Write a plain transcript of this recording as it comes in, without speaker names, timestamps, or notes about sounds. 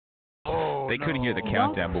They couldn't hear the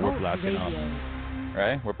countdown, but we're blasting off.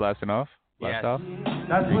 Right? We're blasting off? Blast off?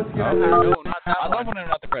 That's what's No, not that I love when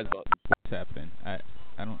I'm not the press button. What's happening? I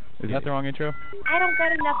don't... Is that the wrong intro? I don't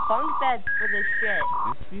got enough bunk beds for this shit.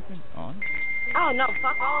 Is this even on? Oh, no,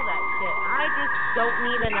 fuck all that shit. I just don't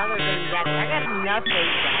need another thing yet. I got enough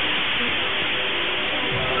things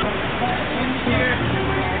here.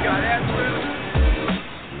 We got Andrew.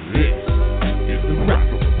 This is the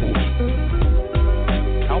Rapper Report.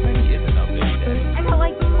 How many is enough, baby daddy? I got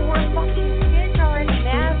like 4 fucking kids already,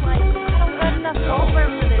 man. Like, I don't got enough over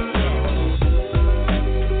for this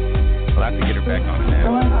shit. We'll have to get her back on now.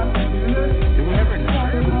 Do I have to do this? Do we ever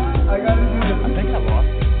know? I gotta do this. I think I lost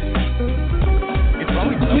it. It's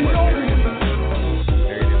probably somewhere buried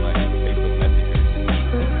in my Facebook messages.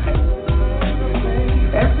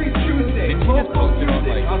 Every Tuesday, Did you just post it on,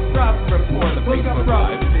 like, on Profit Report, the look up Facebook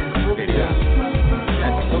Profit Live video?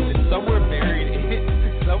 Yeah, she posted somewhere buried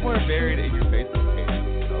in your Facebook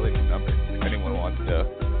page. I'll leave your number if anyone wants to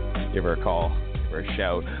give her a call or a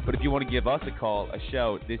shout. But if you want to give us a call, a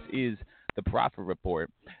shout, this is the Profit Report.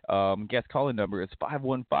 Guest calling number is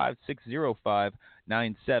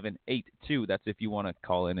 515-605-9782. That's if you want to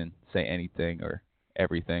call in and say anything or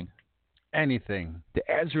everything. Anything. To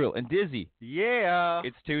Ezreal and Dizzy. Yeah.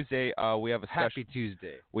 It's Tuesday. We have a Happy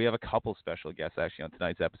Tuesday. We have a couple special guests actually on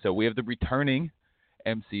tonight's episode. We have the returning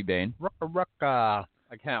MC Bane. Rucka.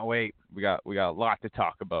 I can't wait. We got a lot to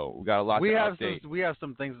talk about. We got a lot to update. We have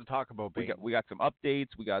some things to talk about, Bane. We got some updates.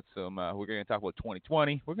 We got some. We're going to talk about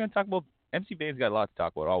 2020. We're going to talk about. MC Bane's got a lot to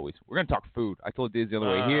talk about always. We're going to talk food. I told Dizzy on the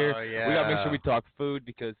way here. Yeah. We got to make sure we talk food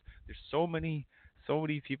because there's so many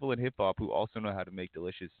people in hip hop who also know how to make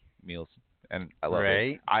delicious meals, and I love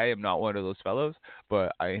it. I am not one of those fellows,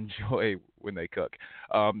 but I enjoy when they cook.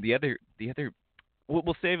 The other.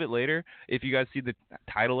 We'll save it later. If you guys see the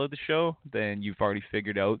title of the show, then you've already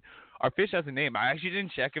figured out. Our fish has a name. I actually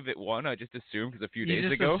didn't check if it won. I just assumed because a few days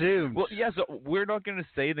ago. Assumed. Well, yeah, so we're not going to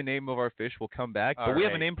say the name of our fish. We'll come back. But we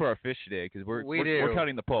have a name for our fish today because we're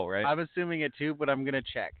counting the poll, right? I'm assuming it too, but I'm going to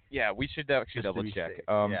check. Yeah, we should actually double check.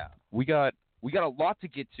 Yeah. We got a lot to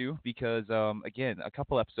get to because, again, a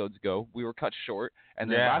couple episodes ago, we were cut short. And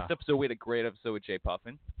then last episode, we had a great episode with Jay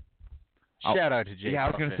Puffin. Shout out to Jay. Yeah, I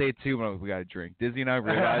was going to say it too, but we got to drink. Dizzy and I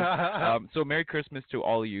realized. So Merry Christmas to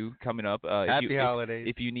all of you coming up. Happy holidays.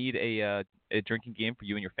 If you need a drinking game for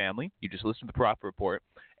you and your family, you just listen to the Profit Report.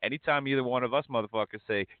 Anytime either one of us motherfuckers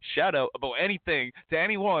say shout out about anything to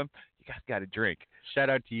anyone, you guys got to drink. Shout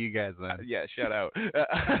out to you guys, man. Yeah, shout out.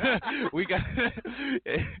 We got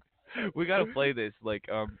to play this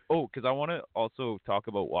because I want to also talk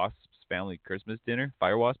about Wasp's family Christmas dinner,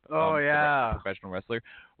 Fire Wasp. Oh yeah, professional wrestler.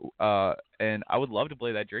 And I would love to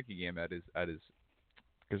play that drinking game at his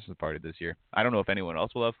Christmas party this year. I don't know if anyone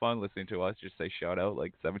else will have fun listening to us just say shout out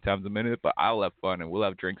like 7 times a minute, but I'll have fun and we'll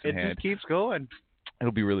have drinks in hand. It just keeps going.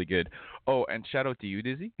 It'll be really good. Oh, and shout out to you,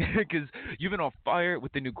 Dizzy, because you've been on fire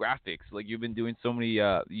with the new graphics. Like you've been doing so many.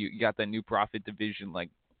 You got that new Profit division like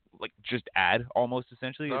just ad almost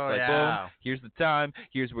essentially. It's boom, here's the time,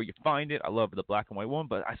 here's where you find it. I love the black and white one,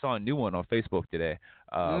 but I saw a new one on Facebook today,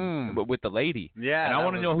 but with the lady. Yeah, and I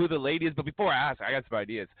want to know who the lady is. But before I ask, I got some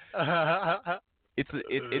ideas. It's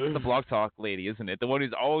the Blog Talk lady, isn't it? The one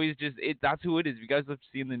who's always that's who it is. If you guys have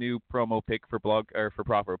seen the new promo pic for for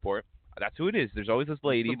Profit Report, that's who it is. The's always this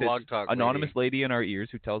lady, this anonymous lady in our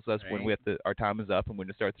ears who tells us when our time is up and when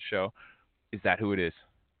to start the show. Is that who it is?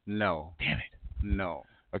 No. Damn it. No.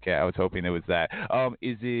 Okay, I was hoping it was that.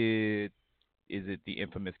 Is it the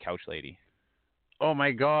infamous couch lady? Oh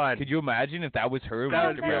my God! Could you imagine if that was her? That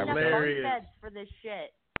would be hilarious. For this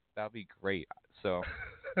shit. That'd be great. So,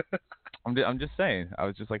 I'm just saying. I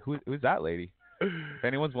was just like, who's that lady? If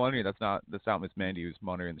anyone's wondering, that's not Miss Mandy who's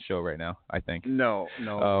monitoring the show right now. I think. No.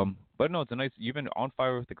 But no, it's a nice. You've been on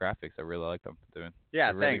fire with the graphics. I really like them doing.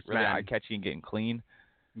 Yeah, really, thanks, really man. eye-catchy and getting clean.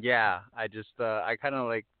 Yeah, I just I kind of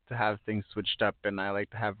like to have things switched up, and I like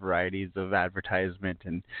to have varieties of advertisement,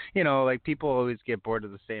 and like people always get bored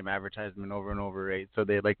of the same advertisement over and over, right? So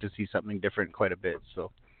they like to see something different quite a bit.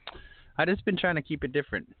 So I just been trying to keep it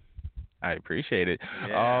different. I appreciate it.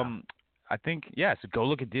 Yeah. I think, so go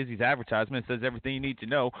look at Dizzy's advertisement. It says everything you need to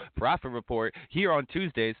know. Profit Report here on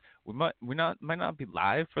Tuesdays. We might not be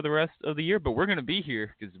live for the rest of the year, but we're gonna be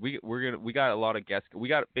here because we got a lot of guests. We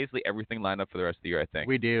got basically everything lined up for the rest of the year. I think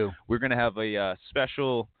we do. We're gonna have a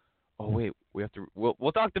special. Oh wait,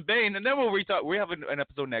 we'll talk to Bane and then we'll retalk. We have an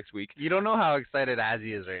episode next week. You don't know how excited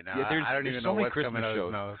Azzy is right now. Yeah, I don't even know what's coming out.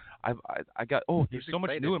 Shows. I got there's so much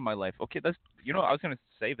new in my life. Okay, that's I was gonna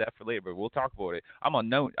save that for later, but we'll talk about it. I'm a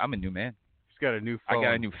new man. He's got a new phone. I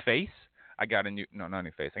got a new face. I got a new not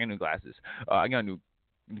new face. I got new glasses. I got a new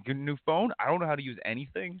Get a new phone. I don't know how to use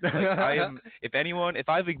anything. Like, I am. If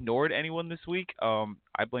I've ignored anyone this week,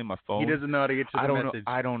 I blame my phone. He doesn't know how to get to the message.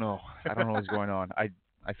 I don't know what's going on.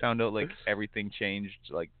 I found out like everything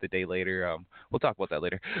changed like the day later. We'll talk about that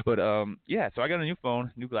later. But yeah. So I got a new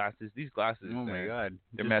phone, new glasses. These glasses. Oh my god.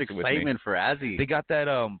 They're Just messing with me. excitement for Azzy. They got that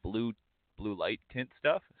blue light tint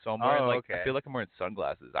stuff. So I'm wearing okay. I feel like I'm wearing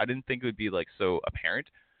sunglasses. I didn't think it would be like so apparent,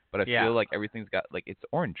 but I feel like everything's got like it's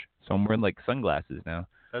orange. So I'm wearing like sunglasses now.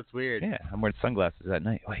 That's weird. Yeah, I'm wearing sunglasses at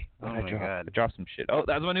night. Wait, oh my god. I dropped some shit. Oh,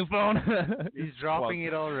 that's my new phone. He's dropping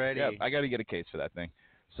it already. Yeah, I got to get a case for that thing.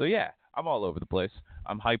 So yeah, I'm all over the place.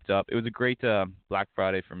 I'm hyped up. It was a great Black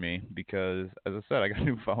Friday for me because, as I said, I got a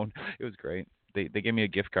new phone. It was great. They gave me a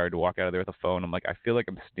gift card to walk out of there with a phone. I'm like, I feel like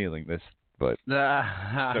I'm stealing this, but it's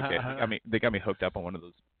okay. They got me hooked up on one of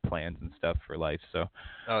those plans and stuff for life. So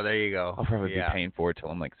there you go. I'll probably be paying for it till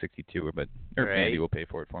I'm like 62, or Andy will pay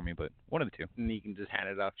for it for me, but one of the two. And you can just hand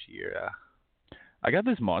it off to your. I got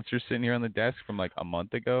this monster sitting here on the desk from like a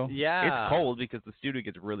month ago. Yeah. It's cold because the studio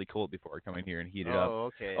gets really cold before I come in here and heat it up.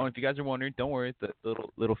 Oh, okay. Oh, and if you guys are wondering, don't worry. The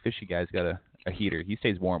little fishy guy's got a heater. He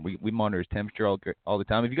stays warm. We monitor his temperature all the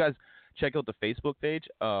time. If you guys check out the Facebook page,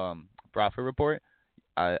 Profit Report,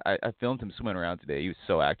 I filmed him swimming around today. He was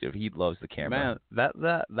so active. He loves the camera. Man,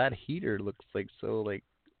 that heater looks like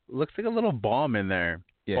looks like a little bomb in there.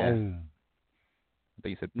 Yeah. Boom. I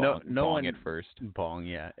think you said bong, bong at first. Bong,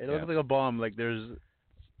 yeah. It looks like a bomb. Like there's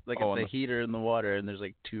it's a heater in the water and there's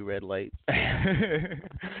like 2 red lights. But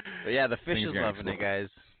yeah, the fish is loving it, guys.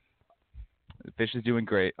 The fish is doing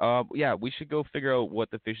great. Yeah, we should go figure out what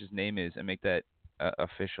the fish's name is and make that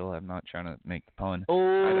official. I'm not trying to make the pun.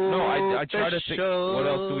 I try to think. What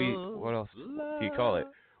else do you call it?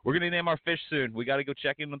 We're gonna name our fish soon. We gotta go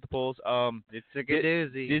check in with the polls. It's a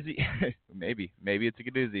gadoozy. Dizzy, maybe it's a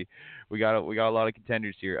gadoozy. We got a lot of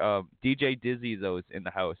contenders here. DJ Dizzy though is in the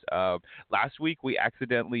house. Last week we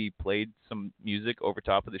accidentally played some music over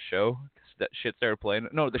top of the show. That shit started playing.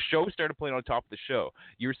 No, the show started playing on top of the show.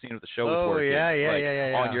 You were seeing if the show was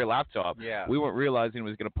working. On your laptop. Yeah. We weren't realizing it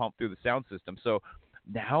was gonna pump through the sound system. So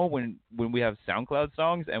now when we have SoundCloud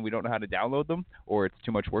songs and we don't know how to download them or it's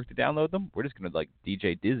too much work to download them, we're just going to like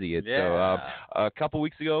DJ Dizzy it. Yeah. So a couple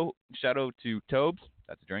weeks ago, shout out to Tobes.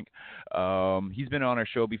 That's a drink. He's been on our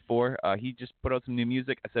show before. He just put out some new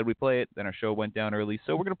music. I said we play it. Then our show went down early.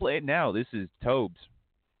 So we're going to play it now. This is Tobes.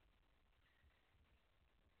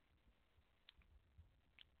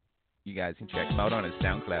 You guys can check him out on his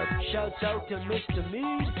SoundCloud. Shouts out to Mr.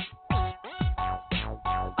 Mead.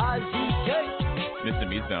 RZJ. Mr.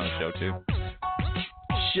 Mead's been on the show too.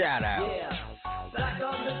 Shout out. Yeah, back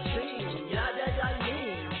on the scene. Yeah, that I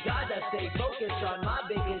mean. Gotta stay focused on my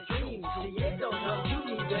biggest dreams. See, it don't come to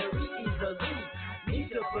me very easily.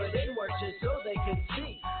 Need to put in work just so they can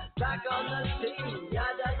see. Back on the scene. Yeah,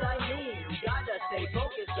 that I mean. Gotta stay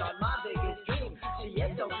focused on my biggest dreams. See,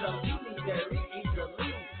 it don't come to me very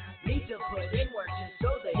easily. Need to put in work just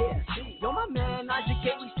so they can see. Yo, my man,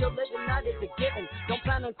 educate, we still living, that is a given. Don't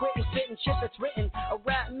plan on quitting, spitting shit that's written. A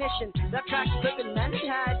rap mission, that track's flipping, man, it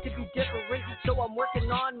had to be different. So I'm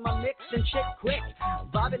working on my mix and shit quick.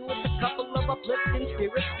 Vibing with a couple of uplifting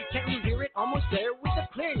spirits. Can't you hear it? Almost there with the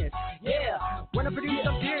clearness. Yeah, when I produce,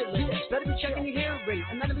 I'm fearless. Better be checking your hearing,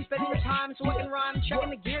 and then I'll be spending the time so I can rhyme,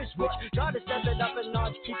 checking the gear switch. Gotta step it up a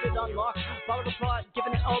notch, keep it unlocked. Follow the plot,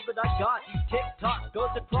 giving it all that I got. Tick tock,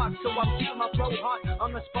 goes the clock, so I'm keeping my flow hot.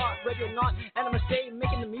 On the spot, ready or not, and I'ma stay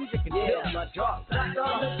making the music until I drop. Back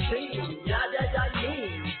on the scene, yeah, that I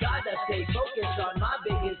mean. Gotta stay focused on my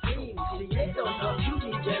biggest dreams. See, it don't come to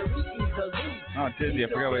me very easily. Oh, Dizzy, I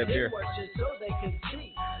forgot we have beer. So they can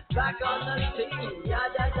see. Back on the scene, yeah,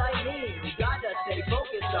 that I mean. Gotta stay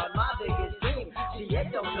focused on my biggest dreams. See,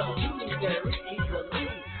 it don't come to me very easily.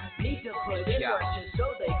 Need to put in work just so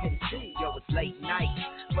they can see. Yo, it's late night,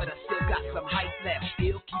 but I still got some hype left.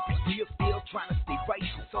 Still keep it real, still trying to stay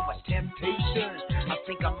righteous. So much temptation. I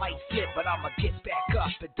think I might slip, but I'ma get back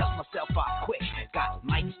up and dust myself off quick. Got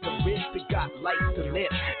mics to rip, and got lights to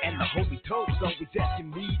live. And the holy toes always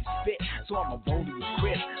asking me to spit. So I'ma roll to his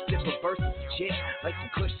crib, flip a verse as a chick. Like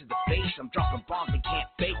some kush to the face, I'm dropping bombs and can't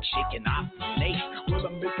fake. Shaking off the snakes, well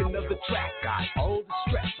I'm making another track. Got all the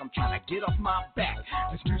stress, I'm trying to get off my back.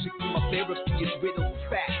 This music through my therapy is riddled with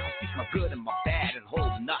facts. I speak my good and my bad and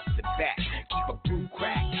hold nothing back. Keep a brew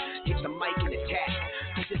crack, hit the mic and attack.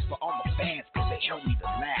 This is for all my fans, cause they help me to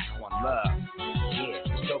laugh. One love,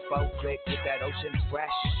 yeah. So folk click with that ocean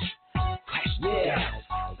fresh. Yeah,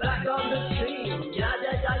 back on the scene, yeah,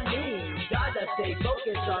 that I mean. Gotta stay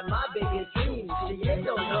focused on my biggest dreams. See, it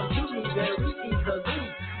don't come to me very easily.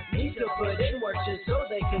 Need to put in work just so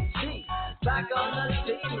they can see. Back on the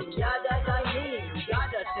scene, yeah, that I mean.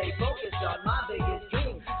 Gotta stay focused on my biggest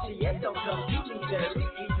dream. See, it don't come to me very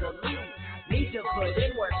easily. Need to put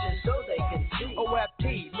in work just so they can see.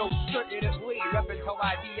 OFT, most certainly, up until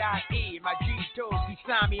IDIE. My G toes, he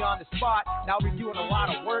signed me on the spot. Now we're doing a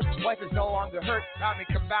lot of work. Life is no longer hurt. Now we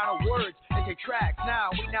combine our words into tracks. Now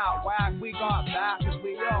we not whack, we got back, cause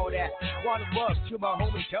we know that. One look to my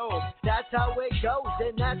homie toes. That's how it goes,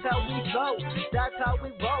 and that's how we flow. That's how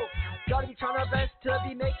we roll. Gotta be trying our best to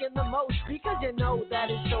be making the most, because you know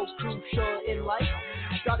that is so crucial in life.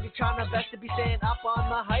 Gotta be trying our best to be staying up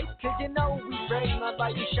on the hype, cause you know we bring the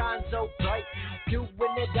light, we shine so bright. Doing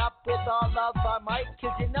it up with all of our might,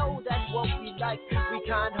 cause you know that's what we like. We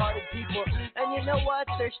kind-hearted people, and you know what,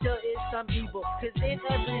 there still is some evil, cause in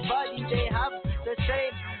everybody they have the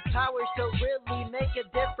same power to really make a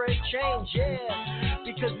different change, yeah.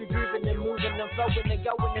 Because we're grooving and moving and flowing and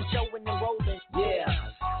going and showing and rolling, yeah.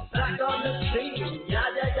 Back on the scene, yeah,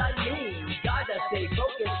 that I mean. Gotta stay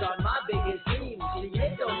focused on my biggest dreams. See,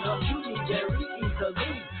 it don't come to me very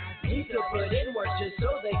easily. Need to put in work just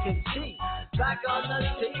so they can see. Back on the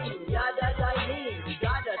scene, yeah, that I mean.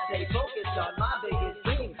 Gotta stay focused on my biggest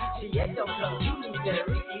dreams. See, it don't come to me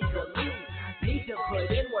very easily. Need to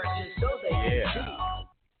put in work just so they can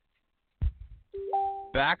see.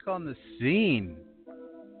 Back on the scene.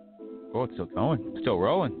 Oh, it's still going. Still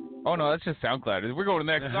rolling. Oh, no, that's just SoundCloud. We're going to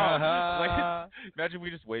the next song. Like, imagine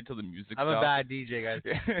we just wait till the music I'm stops. a bad DJ, guys.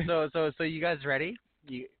 So you guys ready?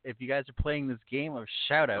 If you guys are playing this game of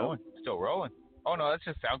shout out. Still rolling. Oh, no, that's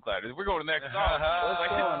just SoundCloud. We're going to the next song.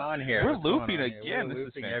 What's going on here? We're looping again. We're this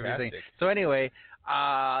looping is fantastic. everything. So anyway,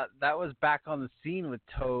 that was Back on the Scene with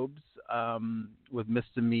Tobes, with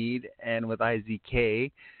Mr. Mead, and with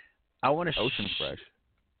IZK. I want to Ocean Fresh.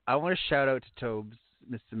 I want to shout out to Tobes,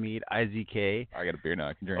 Mr. Mead, IZK. I got a beer now.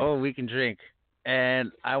 I can drink. Oh, we can drink.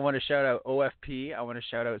 And I want to shout out OFP. I want to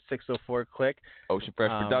shout out 604 Click. Ocean Fresh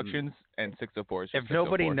Productions and 604. If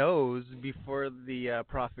nobody knows, before the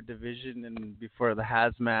Profit Division and before the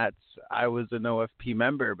Hazmats, I was an OFP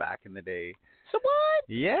member back in the day. So what?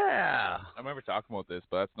 Yeah. I remember talking about this,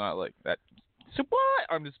 but that's not like that. So what?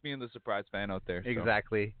 I'm just being the surprise fan out there. So.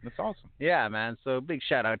 Exactly. That's awesome. Yeah, man. So big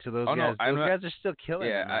shout out to those guys. Those guys are still killing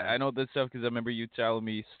it. Yeah, I know this stuff because I remember you telling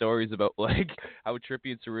me stories about like how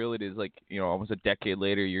trippy and surreal it is. Like, you know, almost a decade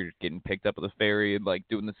later, you're getting picked up at the ferry and like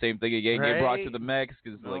doing the same thing again, get brought to the Mex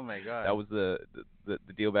because like my God. that was the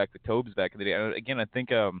deal back to Tobes back in the day. And again, I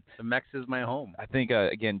think the Mex is my home. I think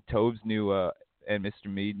again Tobes knew and Mr.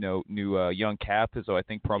 Mead knew young Cap, so I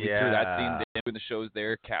think probably through that scene when the show's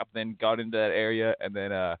there, Cap then got into that area, and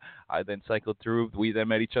then I then cycled through. We then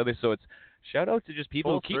met each other, so it's shout out to just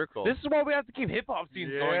people Full who keep. circle. This is why we have to keep hip hop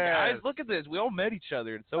scenes going, guys. Look at this, we all met each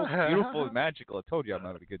other. It's so beautiful and magical. I told you I'm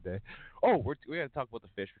having a good day. Oh, we got to talk about the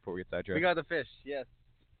fish before we get sidetracked. We got the fish, yes.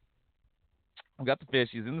 We got the fish.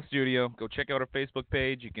 He's in the studio. Go check out our Facebook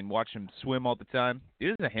page. You can watch him swim all the time. It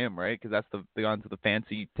is a him, right? Because that's the onto the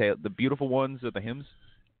fancy tail. The beautiful ones are the hymns.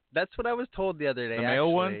 That's what I was told the other day. The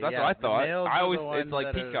male ones? That's what I thought. I always it's like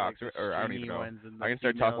that peacocks like or I don't even know. I'm gonna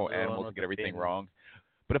start females talking about are animals and get everything fins. wrong.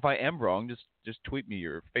 But if I am wrong, just tweet me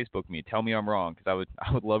or Facebook me. Tell me I'm wrong because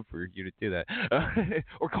I would love for you to do that.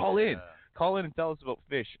 Or call in. Call in and tell us about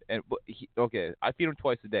fish. And okay, I feed them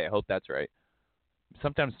twice a day. I hope that's right.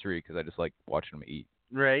 Sometimes 3 because I just like watching them eat.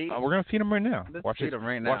 Right. We're gonna feed them right now. Let's feed them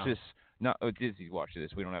right now. Watch this. No, Disney, watch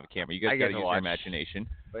this. We don't have a camera. You guys gotta use your imagination.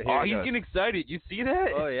 Oh, he's getting excited. You see that?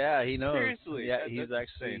 Oh yeah, he knows. Seriously. Yeah, he's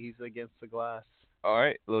against the glass. All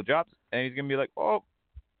right, little drops, and he's gonna be like, oh,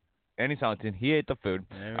 and he's hunting. He ate the food.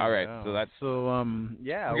 All right, so that's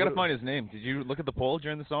yeah. We gotta find his name. Did you look at the poll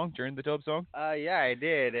during the song, during the Tobe song? Yeah, I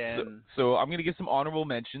did. And so I'm gonna give some honorable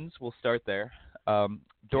mentions. We'll start there.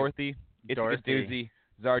 Dorothy, It's a Doozy,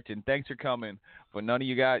 Zartan, thanks for coming. But none of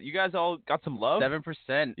you guys all got some love.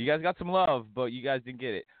 7%. You guys got some love, but you guys didn't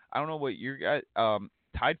get it. I don't know what you guys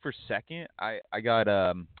tied for second. I got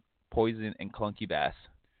Poison and Clunky Bass.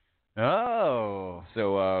 Oh.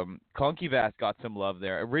 So Clunky Bass got some love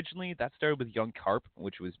there. Originally, that started with Young Carp,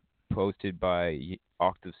 which was posted by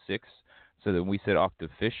Octave 6. So then we said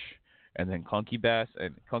Octave Fish, and then Clunky Bass,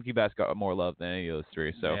 and Clunky Bass got more love than any of those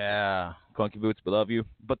 3. So yeah. Clunky Boots, we love you.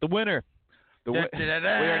 But the winner. We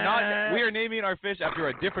are naming our fish after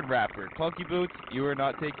a different rapper. Clunky Boots, you are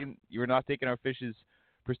not taking our fish's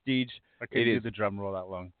prestige. I couldn't do the drum roll that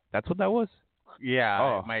long. That's what that was?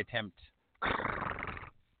 Yeah, my attempt.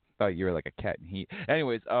 Thought you were like a cat in heat.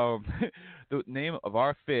 Anyways, the name of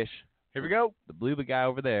our fish, here we go. The blue guy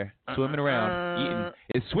over there, swimming around, eating,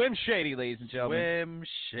 is Swim Shady, ladies and gentlemen. Swim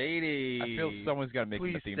Shady. I feel someone's got to make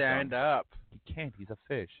him a theme song. Please stand up. He can't. He's a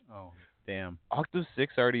fish. Oh. Damn. Octo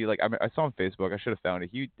 6 already, like, I saw on Facebook. I should have found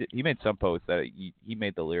it. He made some posts that he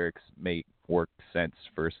made the lyrics make work sense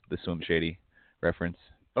for the Swim Shady reference.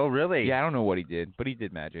 Oh, really? Yeah, I don't know what he did, but he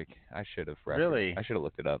did magic. I should have Really? I should have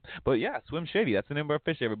looked it up. But yeah, Swim Shady. That's the name of our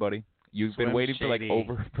fish, everybody. You've been waiting for like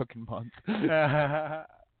over a fucking month.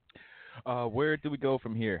 Where do we go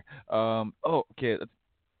from here? Okay. Do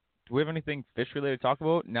we have anything fish related to talk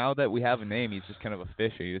about? Now that we have a name, he's just kind of a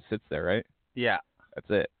fish, and he just sits there, right? Yeah. That's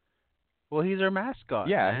it. Well, he's our mascot.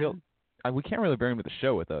 Yeah, man. we can't really bring him to the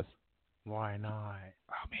show with us. Why not?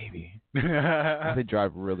 Oh, maybe. They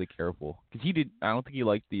drive really careful. Because I don't think he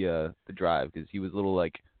liked the drive, because he was a little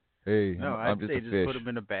like, hey, no, I'm just a fish. Just put him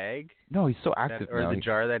in a bag. No, he's so active now. Or the he...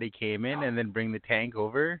 jar that he came in, and then bring the tank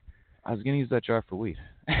over. I was going to use that jar for weed.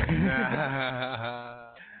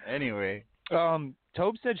 Anyway.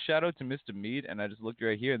 Tobe said shout out to Mr. Mead, and I just looked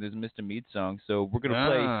right here, and there's a Mr. Mead song. So we're going to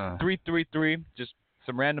play 333, just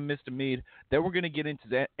some random Mr. Mead. Then we're going to get into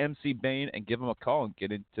that MC Bane and give him a call and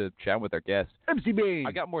get into chat with our guest. MC Bane!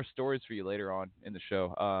 I got more stories for you later on in the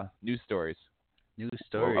show. News stories. News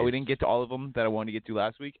stories. Well, we didn't get to all of them that I wanted to get to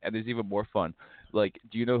last week, and there's even more fun. Like,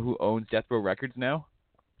 do you know who owns Death Row Records now?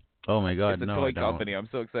 Oh, my God, it's a no, toy I don't. company. I'm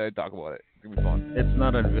so excited to talk about it. It's going to be fun. It's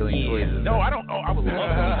not unveiling toys. No, I don't know. I would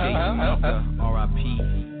love to. R.I.P.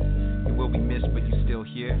 You will be missed, but you still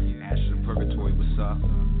here. Ashes of Purgatory, what's up?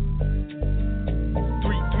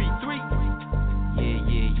 333.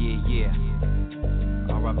 Yeah.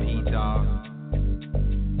 R.I.P. dog.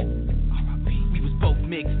 R.I.P. We was both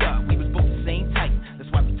mixed up. We was both the same type.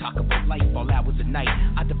 That's why we talk about life all hours of night.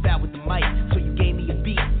 I devoured the mic, so you gave me a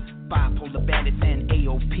beat. Bipolar bandits and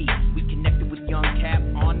AOP. We connected with Young Cap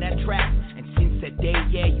on that track. And since that day,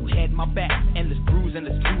 yeah, you had my back. Endless brews,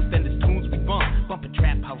 endless truth, endless tunes we bump. Bumpin'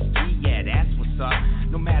 Trap House G, yeah, that's what's up.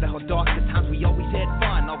 No matter how dark the times, we always had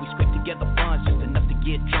fun. Always scraped together funds, just enough to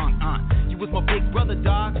get drunk, You was my big brother,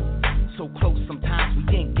 dog. So close sometimes we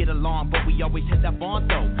didn't get along, but we always had that bond,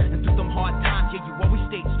 though. And through them hard times, yeah, you always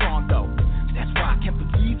stayed strong, though. That's why I can't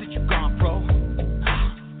believe that you gone, bro.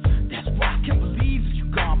 That's why I can't believe that you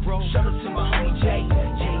gone, bro. Shout out to my homie Jay.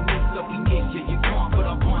 Jay mixed up, we miss you. You're gone, but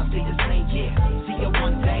our bond stay the same, yeah. See you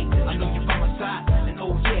one day. I know you're by my side. And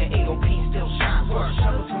oh yeah, AOP still shines. Word.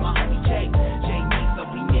 Shout out to my homie Jay. Jay mixed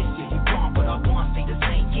up, we miss you. You're gone, but our bond stay the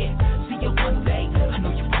same, yeah. See you one day. I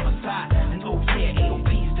know you're by my side. And oh yeah, AOP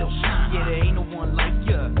still shines. Yeah, there ain't no one like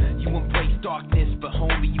you. You embrace darkness, but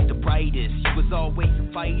homie, you the brightest. You was always a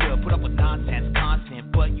fighter. Put up with nonsense, constant,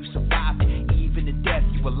 but you survived it. Even to death,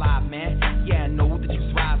 you alive, man. Yeah, I know that you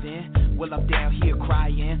thriving. Well, I'm down here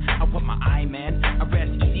crying. I want my eye, man. I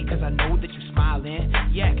rest easy cause I know that you smiling.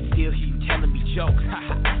 Yeah, I can still hear you telling me jokes.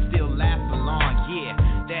 Still laugh along, yeah.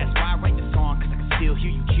 That's why I write the song, cause I can still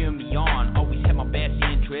hear you cheering me on. Always have my best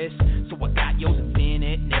interest, so I got yours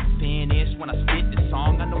infinite. Never finished when I spit this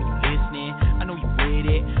song. I know you listening, I know you with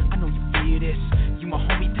it. I know you feel this. You my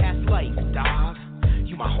homie past life, dog.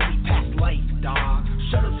 You my homie past life, dog.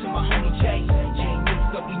 Shout out to my homie Jay. Jay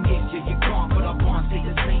mixed up, we miss you. You're gone, but our bond stay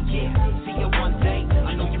the same, yeah. See you one day.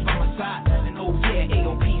 I know you're by my side. And oh yeah,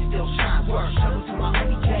 AOP still shines. Word. Shout out to my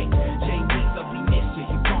homie Jay. Jay mixed up, we miss you.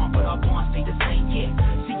 You're gone, but our bond stay the same, yeah.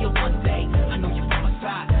 See you one day. I know you're by my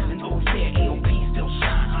side. And oh yeah, AOP still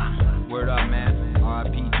shines. Word up, man.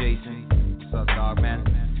 R.I.P. Jason. What's up, dog, man?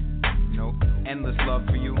 You know, endless love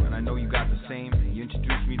for you, and I know you got the same. You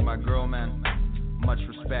introduced me to my girl, man. Much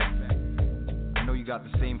respect. I know you got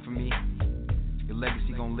the same for me. Your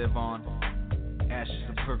legacy gonna live on. Ashes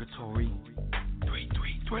of Purgatory.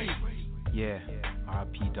 333. Yeah,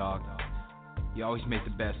 R.I.P. dog. You always make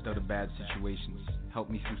the best out of bad situations.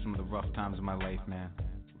 Helped me through some of the rough times of my life, man.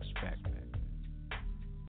 Respect.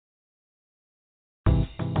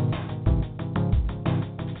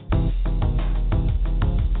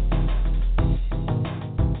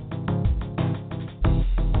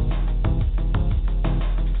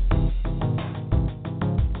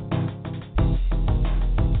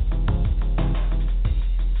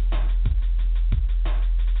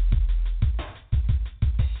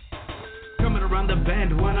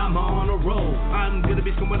 When I'm on a roll, I'm gonna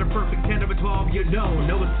be with a perfect 10 over 12, you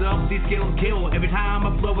know what's up, these skills kill. Every time I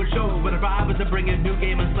flow it shows, but if I was to bring a new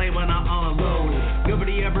game and slay when I'm on low.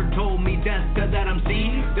 Nobody ever told me that's cause that I'm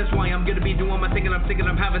seen. That's why I'm gonna be doing my thing, and I'm thinking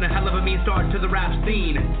I'm having a hell of a mean start to the rap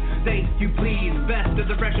scene. Thank you please, best of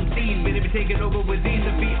the fresh scene. Gonna be taking over with these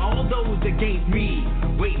and be all those against me.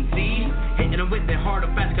 Wait and see, hitting them with it hard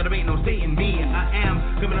and fast, cause there ain't no Satan me. I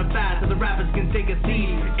am coming up fast so the rappers can take a seat.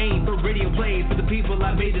 Ain't for radio play, for the people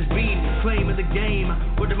I made this beat. Claim of the game,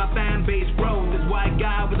 where did my fan base grow? That's why white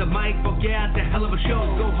guy with a mic, fuck yeah, it's a hell of a show.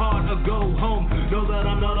 Go hard or go home, know that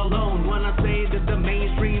I'm not alone when I say that the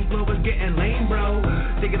mainstream flow is getting lame, bro.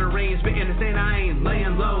 Taking the reins, spitting and saying I ain't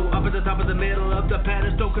laying low. Up at the top of the middle of the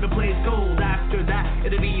pedestal, could have played gold. After that,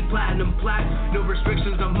 it'll be platinum plaque. No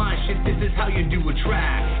restrictions on my shit, this is how you do a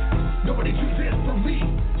track. Nobody chooses for me.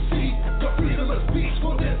 See, the freedom of speech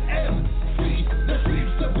for this MC. There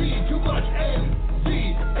seems to be too much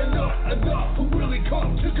envy and not enough who really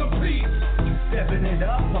come to compete. Stepping it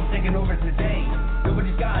up, I'm taking over today.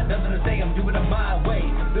 Nobody's got nothing to say, I'm doing it my way.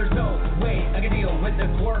 There's no way I can deal with the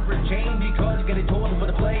corporate chain because getting told what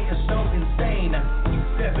to play is so insane.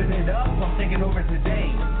 Stepping it up, I'm taking over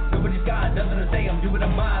today. Nobody's got nothing to say, I'm doing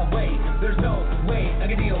it my way. There's no way I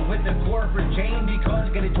can deal with the corporate chain because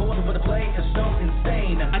getting told what to play is so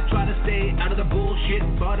insane. I try to stay out of the bullshit,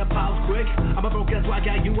 but I pile quick. I'm a broke ass white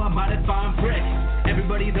guy, you I might have found prick.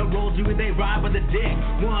 Everybody that rolls you, they ride with a dick.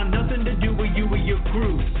 Want nothing to do with you or your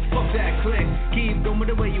crew. Fuck that click, keep going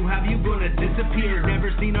the way you have, you gonna disappear.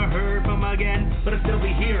 Never seen or heard from again, but I'll still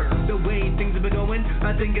be here. The way things have been going,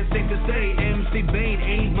 I think it's safe to say MC Bane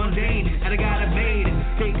ain't mundane, and I got it made.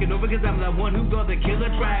 Taking over cause I'm the one who got the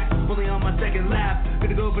killer track. Only on my second lap,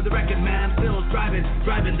 gonna go for the record, man. I'm still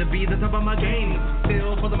driving to be the top of my game.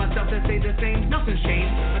 Still full of myself that say the same, nothing's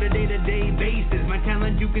changed. On a day-to-day basis, my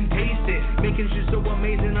talent you can taste it. Making shit so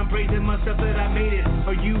amazing, I'm praising myself that I made it.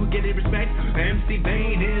 Are you getting respect? MC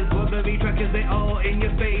Bane is one of the track cause they all in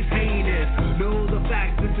your face hate it. Know the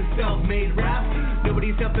fact this is self-made rap.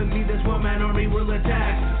 Nobody's helping me, this one-man army will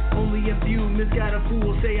attack. Only a few misguided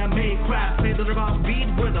fools say I made crap. Play the off beat,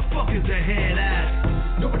 where the fuck is the head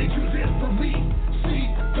at? Nobody chooses for me. See,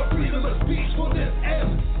 the freedom of speech for this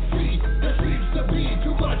MC. There seems to be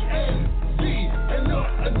too much envy and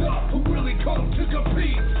not enough who really come to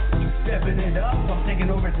compete. Stepping it up, I'm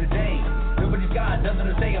taking over today. Nobody's got nothing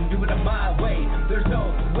to say, I'm doing it my way. There's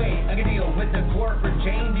no way I can deal with the corporate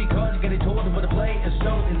chain because getting told what to play is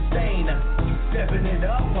so insane. Stepping it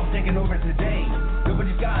up, I'm taking over today.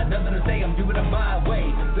 Nobody's got nothing to say, I'm doing it my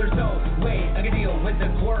way. There's no way I can deal with the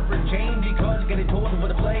corporate chain because getting told what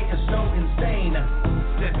to play is so insane.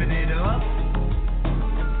 Stepping it up,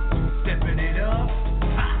 stepping it up,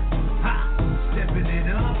 ha, ha, stepping it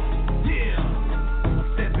up, yeah.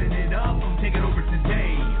 Stepping it up, I'm taking over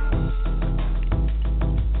today.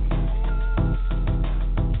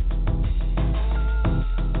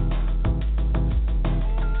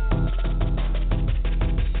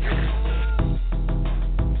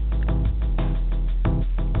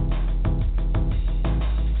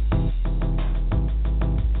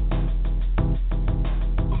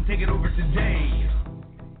 I'm taking over today.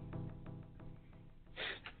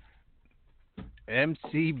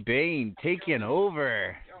 MC Bane taking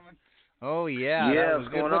over. Oh yeah, yeah, that was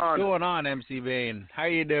good. What's going on, MC Bane? How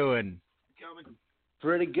you doing?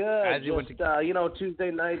 Pretty good. As you Just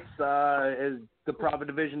Tuesday nights is the Profit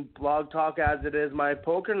Division blog talk as it is my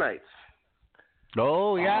poker nights.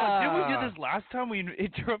 Oh yeah. Did we do this last time? We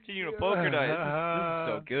interrupted you in a poker night.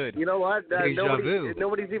 This is so good. You know what?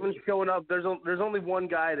 Nobody's even showing up. There's only one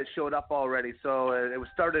guy that showed up already. So it was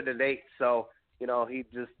started at 8. So he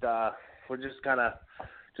just we're just kind of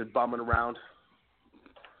just bumming around.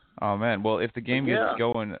 Oh man, well if the game gets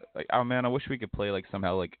going, like I wish we could play like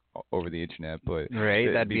somehow like over the internet, but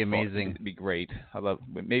right, that'd be amazing. It'd be great. I love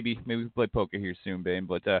maybe we can play poker here soon, Bane.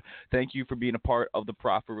 But thank you for being a part of the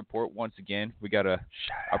Profit Report once again. We got a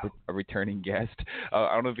returning guest.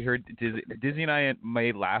 I don't know if you heard Dizzy and I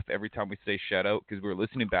may laugh every time we say shout out because we were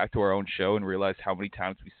listening back to our own show and realized how many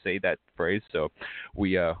times we say that phrase. So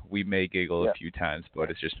we may giggle a few times,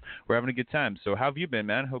 but it's just we're having a good time. So how have you been,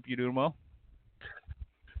 man? Hope you're doing well.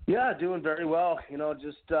 Yeah, doing very well.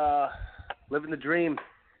 Just living the dream.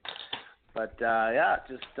 But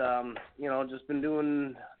just been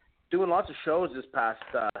doing lots of shows this past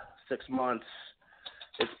 6 months.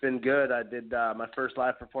 It's been good. I did my first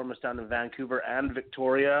live performance down in Vancouver and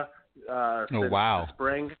Victoria since the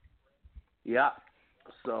spring. Yeah.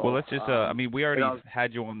 So, well, let's just, we already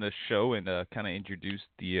had you on the show and kind of introduced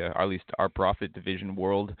at least our Profit Division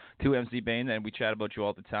world to MC Bane, and we chat about you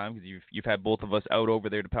all the time because you've had both of us out over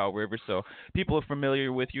there to Powell River, so people are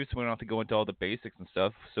familiar with you, so we don't have to go into all the basics and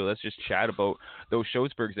stuff. So let's just chat about those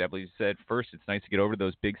shows, for example. You said first it's nice to get over to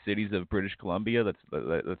those big cities of British Columbia.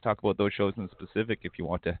 Let's talk about those shows in specific if you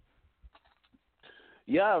want to.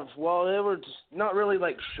 Yeah, well, they were just not really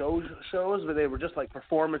like shows, but they were just like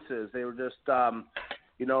performances. They were just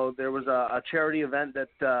there was a charity event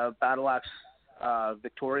that Battle Axe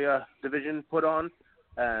Victoria Division put on.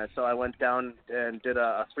 So I went down and did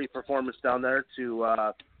a free performance down there to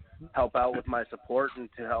help out with my support and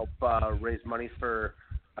to help raise money for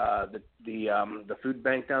the food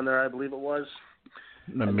bank down there, I believe it was.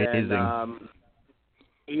 Amazing. And then,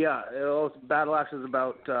 yeah, Battle Axe is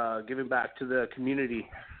about giving back to the community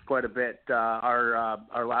quite a bit.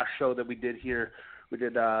 Our last show that we did here, we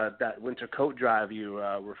did that winter coat drive you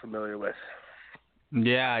were familiar with.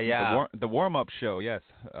 Yeah. The warm up show, yes.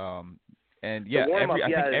 And yeah, the warm up,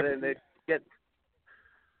 they get.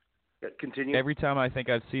 Continue. Every time I think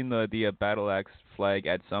I've seen the Battle Axe flag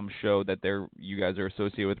at some show that you guys are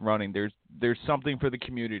associated with running, there's something for the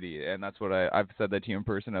community, and that's what I've said that to you in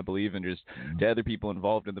person, I believe, and just to other people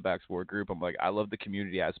involved in the Backsport group. I'm like, I love the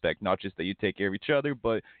community aspect, not just that you take care of each other,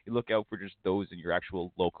 but you look out for just those in your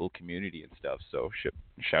actual local community and stuff. So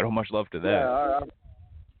shout out much love to that.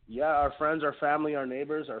 Our friends, our family, our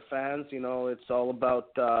neighbors, our fans. It's all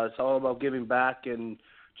about giving back and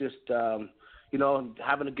just.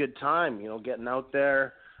 Having a good time, getting out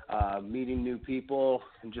there, meeting new people,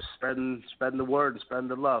 and just spreading the word and spreading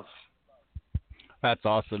the love. That's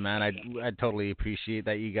awesome, man. I totally appreciate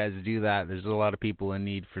that you guys do that. There's a lot of people in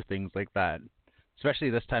need for things like that, especially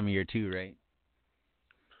this time of year too, right?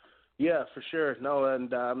 Yeah, for sure. No, and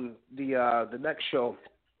the next show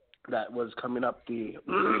that was coming up, the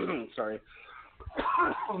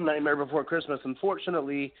Nightmare Before Christmas,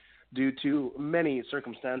 unfortunately, due to many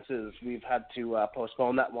circumstances, we've had to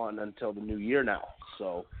postpone that one until the new year now.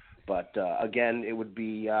 So, but again, it would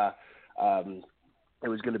be it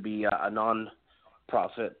was going to be a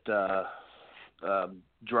non-profit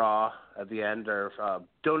draw at the end, or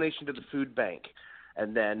donation to the food bank,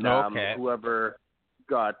 and then whoever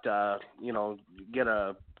got get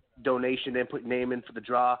a donation and put name in for the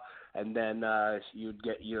draw, and then you'd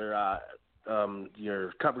get your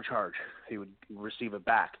cover charge. He would receive it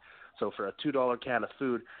back. So for a $2 can of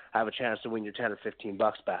food, have a chance to win your $10 or $15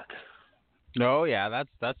 back. Oh yeah,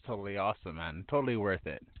 that's totally awesome, man. Totally worth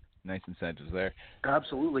it. Nice incentives there.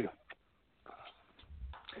 Absolutely.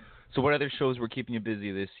 So what other shows were keeping you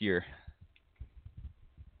busy this year?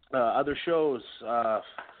 Other shows, I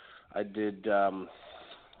did. The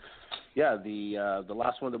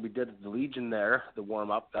last one that we did at the Legion there, the warm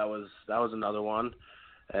up. That was another one,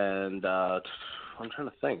 and I'm trying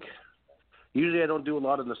to think. Usually I don't do a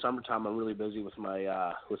lot in the summertime. I'm really busy with my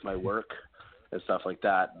work and stuff like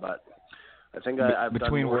that. But I think I've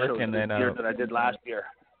between done more work shows and this then year than I did last year.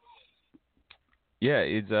 Yeah,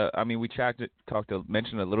 it's we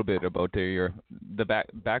mentioned a little bit about the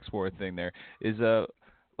Backsport thing there. Is there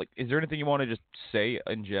anything you want to just say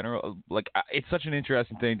in general? It's such an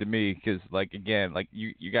interesting thing to me because again,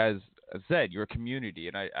 you guys said, you're a community,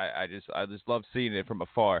 and I just love seeing it from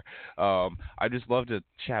afar. I just love to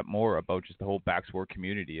chat more about just the whole Backsport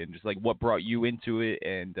community and just what brought you into it,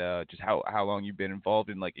 and just how long you've been involved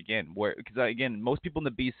in because most people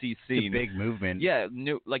in the BC scene, it's a big movement. Yeah,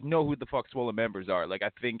 know who the fuck Swollen members are. I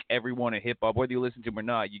think everyone in hip hop, whether you listen to them or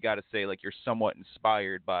not, you got to say you're somewhat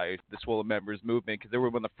inspired by the Swollen members movement because they were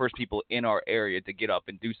one of the first people in our area to get up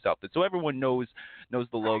and do something. So everyone knows the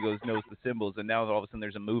logos, knows the symbols, and now all of a sudden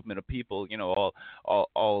there's a movement of people,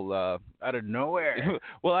 all out of nowhere.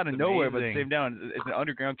 Well, out of nowhere, but at the same time, it's an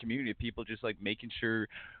underground community of people just making sure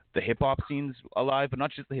the hip hop scene's alive, but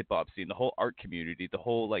not just the hip hop scene, the whole art community, the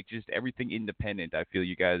whole just everything independent. I feel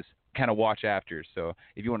you guys kind of watch after. So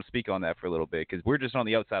if you want to speak on that for a little bit, because we're just on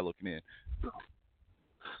the outside looking in.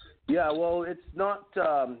 Yeah, well, it's not.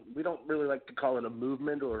 We don't really like to call it a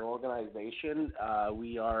movement or an organization.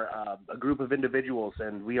 We are a group of individuals,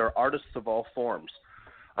 and we are artists of all forms.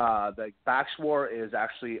 The Backsport is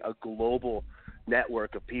actually a global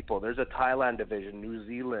network of people. There's a Thailand division, New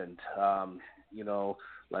Zealand,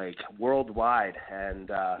 worldwide, and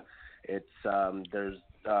it's there's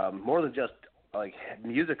more than just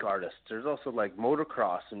music artists. There's also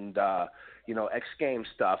motocross and X Games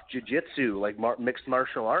stuff, jiu-jitsu, mixed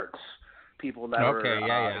martial arts people that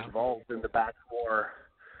are involved in the Backsport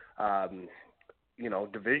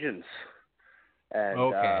divisions.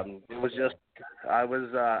 And it was just, I was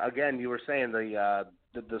again, you were saying the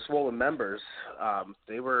Swollen members,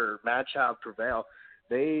 they were Mad Child Prevail.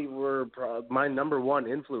 They were my number one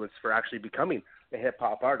influence for actually becoming a hip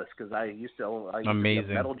hop artist, because I used to be a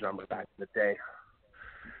metal drummer back in the day.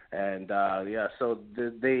 And so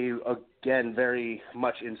they again very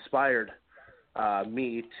much inspired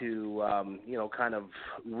me to kind of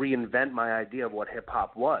reinvent my idea of what hip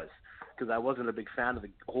hop was, because I wasn't a big fan of the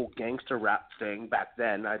whole gangster rap thing back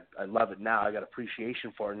then. I love it now. I got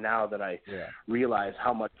appreciation for it now that I realize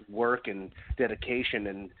how much work and dedication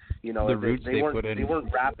and the roots they weren't put in. They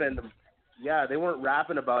weren't rapping. Yeah, they weren't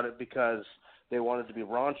rapping about it because they wanted to be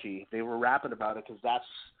raunchy. They were rapping about it because that's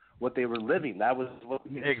what they were living. That was what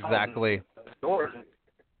exactly to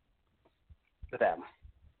them.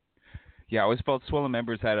 Yeah, I always felt Swollen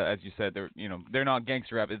Members had, as you said, they're not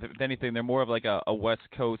gangster rap. If anything, they're more of like a West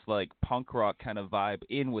Coast like punk rock kind of vibe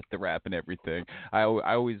in with the rap and everything. I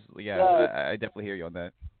always, I definitely hear you on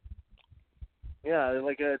that. Yeah,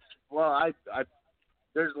 like I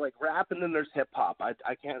there's like rap and then there's hip hop. I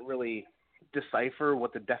can't really decipher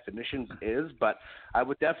what the definition is, but I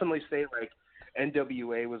would definitely say like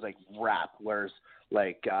NWA was like rap, whereas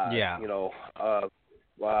like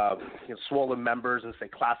Swollen Members and say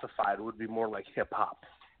Classified would be more like hip hop.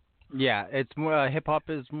 Yeah, it's more hip hop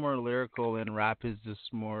is more lyrical and rap is just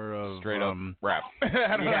more of straight up rap.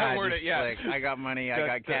 I don't know how to word it. Yeah, like I got money, I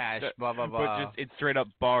got cash, blah blah blah. But just it's straight up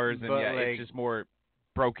bars and like, it's just more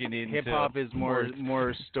broken into. Hip hop is more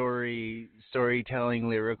storytelling,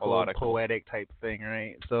 lyrical, poetic type thing,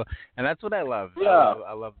 right? So, and that's what I love. Yeah,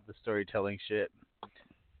 I love the storytelling shit.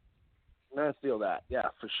 I feel that. Yeah,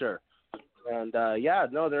 for sure. And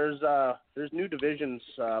there's new divisions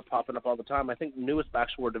popping up all the time. I think the newest Back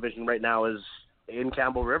War division right now is in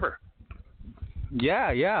Campbell River.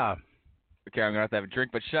 Yeah. Okay, I'm gonna have to have a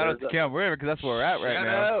drink, but shout out to Campbell River because that's where we're at right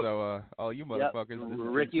now. So, all you motherfuckers,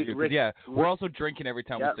 Ricky, we're also drinking every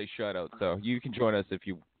time we say shout out. So you can join us if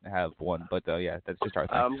you have one. But that's just our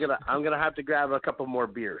thing. I'm gonna have to grab a couple more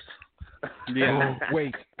beers. Yeah.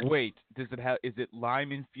 Wait. Is it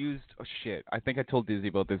lime infused? Oh shit! I think I told Dizzy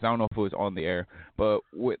about this. I don't know if it was on the air, but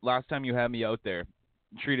last time you had me out there,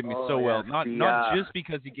 you treated me so well. Not just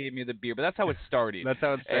because he gave me the beer, but that's how it started. That's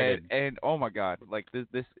how it started. And oh my god, like this,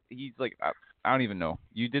 he's like I don't even know.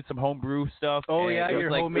 You did some homebrew stuff. Oh yeah,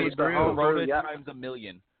 your homemade brew. Corona times a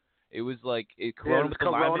million. It was like Corona with the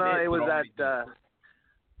lime in it. It was at.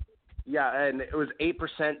 Yeah, and it was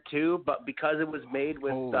 8% too, but because it was made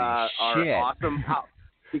with our awesome,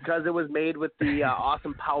 because it was made with the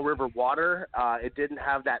awesome Powell River water, it didn't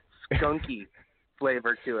have that skunky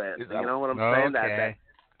flavor to it. You know what I'm saying? That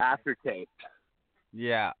aftertaste.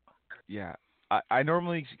 Yeah. I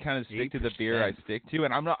normally kind of stick to the beer I stick to,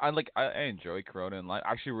 and I enjoy Corona and lime.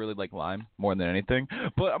 I actually really like lime more than anything,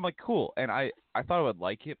 but I'm like cool, and I thought I would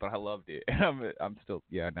like it, but I loved it, and I'm still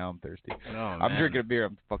now I'm thirsty. Oh, I'm drinking a beer.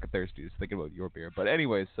 I'm fucking thirsty just thinking about your beer. But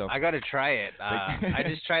anyways, so I gotta try it. I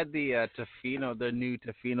just tried the Tofino, the new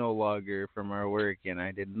Tofino lager from our work, and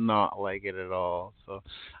I did not like it at all. So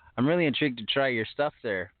I'm really intrigued to try your stuff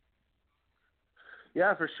there.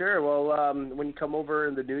 Yeah, for sure. Well, when you come over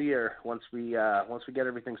in the new year, once we get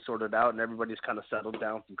everything sorted out and everybody's kind of settled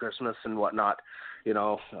down from Christmas and whatnot,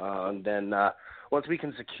 and then once we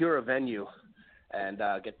can secure a venue and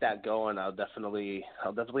get that going, I'll definitely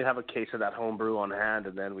have a case of that home brew on hand,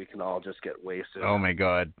 and then we can all just get wasted. Oh my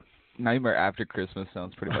God. Nightmare After Christmas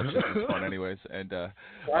sounds pretty much just as fun, anyways. And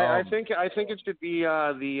I think it should be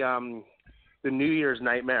the New Year's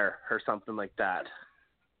Nightmare or something like that.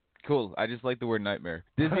 Cool. I just like the word nightmare.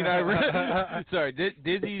 Dizzy and I sorry,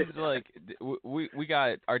 Dizzy's like we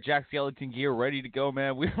got our Jack Skellington gear ready to go,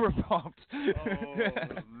 man. We were pumped.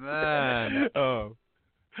 Oh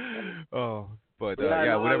man. But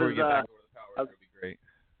whenever we get back over the power, it'll be great.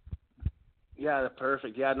 Yeah,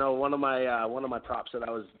 perfect. Yeah, no, one of my props that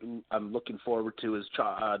I'm looking forward to is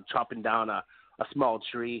chopping down a small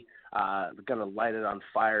tree. Gonna light it on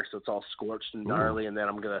fire so it's all scorched and gnarly, and then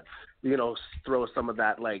I'm gonna, throw some of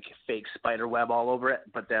that like fake spider web all over it,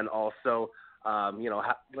 but then also,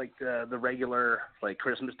 like the regular like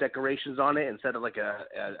Christmas decorations on it instead of like a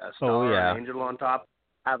star or an angel on top.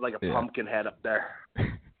 Have like a pumpkin head up there.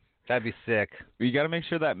 That'd be sick. You got to make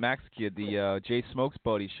sure that Max kid, the Jay Smokes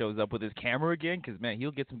buddy, shows up with his camera again, because man,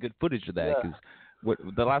 he'll get some good footage of that. Because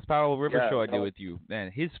the last Powell River show I did with you, man,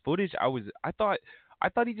 his footage, I thought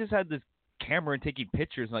he just had this camera and taking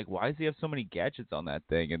pictures. Like, why does he have so many gadgets on that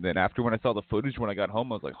thing? And then after when I saw the footage when I got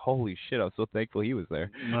home, I was like, holy shit! I was so thankful he was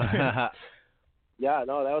there. Yeah,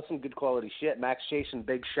 no, that was some good quality shit. Max Jason,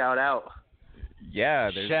 big shout out. Yeah,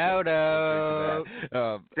 shout out.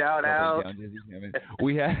 Shout out.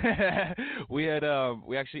 We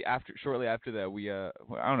actually shortly after that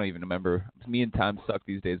I don't even remember. Me and time suck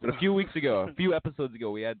these days. But a few episodes ago,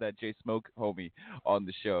 we had that Jay Smoke homie on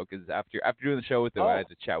the show because after doing the show with him, I had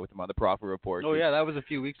to chat with him on the Profit Report. Oh yeah, that was a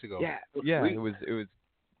few weeks ago. Yeah,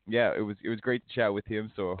 it was great to chat with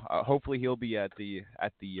him. So hopefully he'll be at the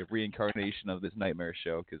reincarnation of this Nightmare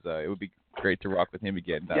show because it would be great to rock with him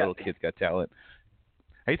again. That little kid's got talent.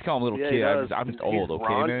 I hate to call him a little kid. I'm just old, okay,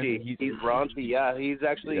 raunchy. man? He's raunchy. Yeah, he's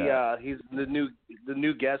actually he's the new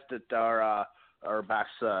guest at our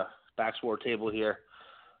Backs War table here.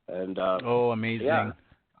 And amazing. Yeah.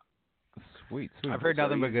 Sweet. I've heard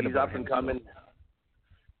nothing but good about him. He's up and coming.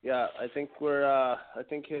 Yeah, I think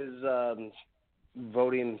his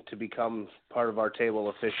voting to become part of our table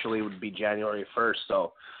officially would be January 1st.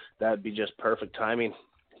 So that'd be just perfect timing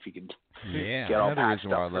if you could. Yeah, get all another patched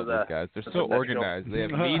reason why I up love for those the, guys. They're for so the next organized. show. They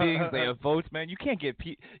have meetings. They have votes. Man, you can't get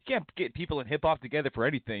people in hip hop together for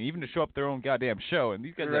anything, even to show up their own goddamn show. And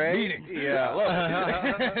these guys have meetings. Yeah. I love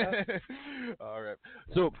it. All right.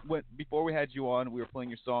 So before we had you on, we were playing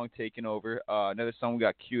your song "Taking Over." Another song we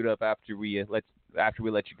got queued up after we let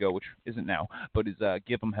you go, which isn't now, but is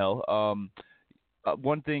 "Give 'Em Hell."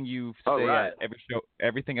 One thing you say at every show,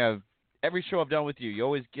 every show I've done with you, you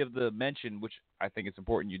always give the mention, which I think it's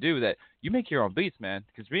important you do, that you make your own beats, man.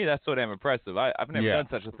 Because to me, that's so damn impressive. I've never done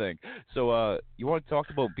such a thing. So you want to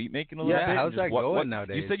talk about beat making a little bit? Yeah, how's that going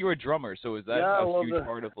nowadays? You said you were a drummer, so is that a huge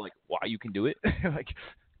part of like why you can do it? like.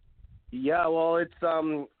 Yeah, well, it's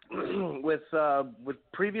with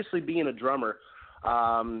previously being a drummer,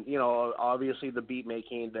 obviously the beat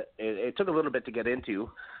making it took a little bit to get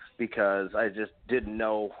into because I just didn't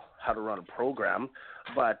know how to run a program.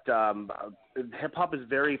 But hip hop is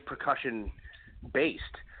very percussion based,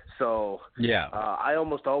 so I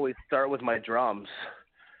almost always start with my drums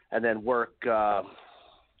and then work up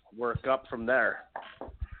from there.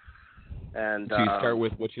 And so you start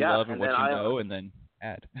with what you love and what you know, and then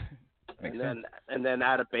add. and then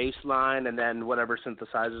add a bass line and then whatever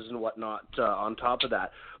synthesizers and whatnot on top of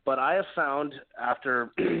that. But I have found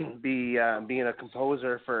after being a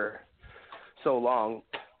composer for so long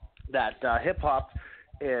that hip hop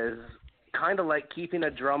is kind of like keeping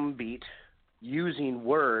a drum beat, using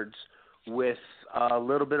words with a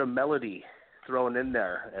little bit of melody thrown in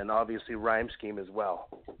there, and obviously rhyme scheme as well.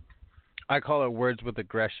 I call it words with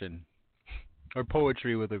aggression, or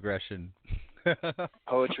poetry with aggression.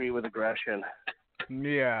 Poetry with aggression.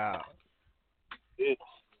 Yeah.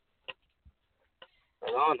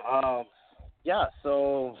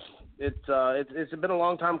 So it's been a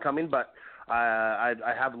long time coming, but I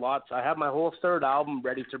have lots. I have my whole third album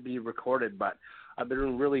ready to be recorded, but I've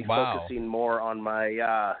been really focusing more on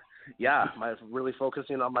my really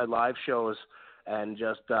focusing on my live shows, and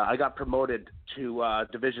just I got promoted to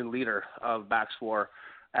division leader of Backs War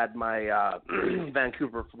at my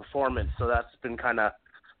Vancouver performance, so that's been kind of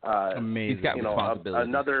amazing. He's got responsibility.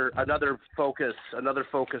 Another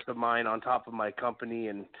focus of mine on top of my company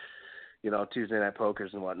and Tuesday Night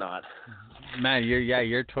Pokers and whatnot. Man,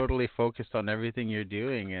 you're totally focused on everything you're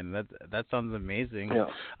doing, and that sounds amazing. Yeah.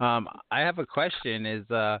 I have a question. Is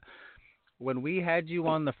when we had you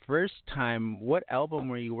on the first time, what album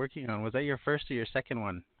were you working on? Was that your first or your second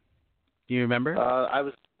one? Do you remember?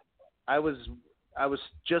 I was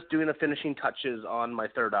just doing the finishing touches on my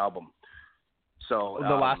third album. So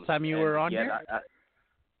the last time you were on here?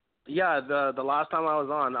 The last time I was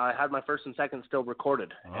on, I had my first and second still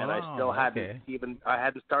recorded, and I still hadn't I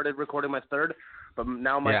hadn't started recording my third, but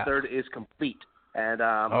now my third is complete, and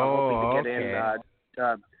I'm hoping to get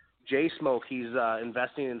in. Jay Smoke, he's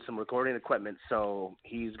investing in some recording equipment, so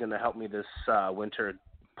he's gonna help me this winter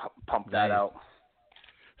pump that out.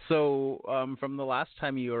 So, from the last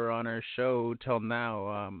time you were on our show till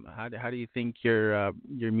now, how do you think your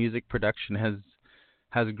music production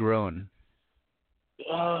has grown?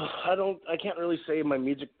 I can't really say my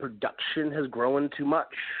music production has grown too much.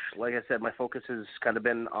 Like I said, my focus has kind of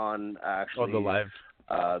been on actually the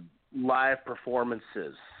live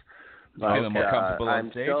performances. Feeling more comfortable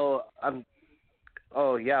on stage?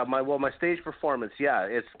 My stage performance,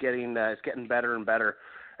 it's getting better and better,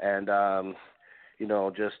 and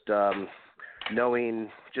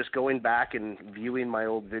just going back and viewing my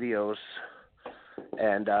old videos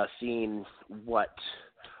and seeing what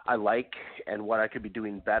I like and what I could be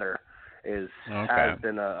doing better has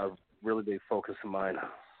been a really big focus of mine.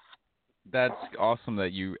 That's awesome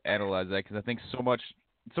that you analyze that, because I think so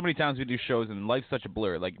many times we do shows and life's such a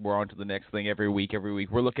blur. Like, we're on to the next thing every week.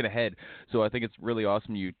 We're looking ahead. So I think it's really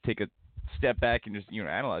awesome you take a step back and just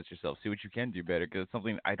analyze yourself, see what you can do better, because it's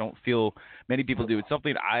something I don't feel many people do. It's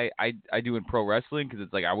something I do in pro wrestling, because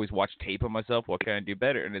it's like I always watch tape of myself. What can I do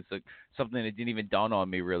better? And it's like something that didn't even dawn on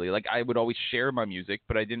me really. Like, I would always share my music,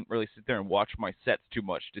 but I didn't really sit there and watch my sets too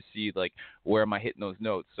much to see like where am I hitting those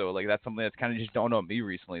notes. So like that's something that's kind of just dawned on me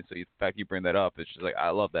recently. So the fact you bring that up, it's just like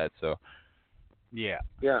I love that. So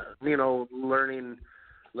learning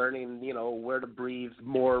where to breathe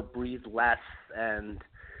more, breathe less, and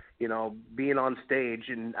being on stage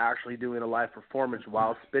and actually doing a live performance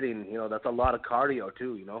while spitting, that's a lot of cardio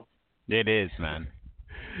too, It is, man.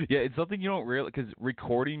 Yeah, it's something you don't realize because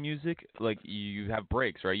recording music, like you have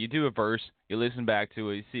breaks, right? You do a verse, you listen back to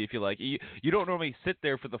it, you see if you like. You don't normally sit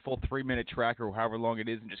there for the full 3 minute track or however long it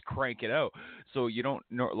is and just crank it out. So you don't.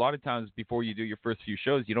 A lot of times before you do your first few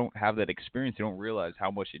shows, you don't have that experience. You don't realize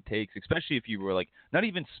how much it takes, especially if you were like not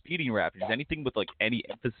even speeding rap, just anything with like any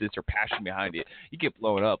emphasis or passion behind it. You get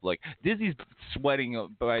blown up. Like Dizzy's sweating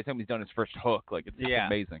by the time he's done his first hook. Like it's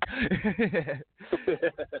amazing.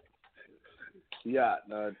 Yeah,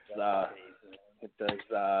 no, it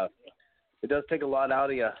does take a lot out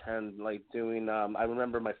of you, and like doing. I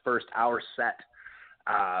remember my first hour set.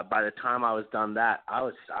 By the time I was done that, I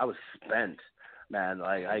was spent, man.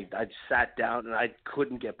 Like I just sat down and I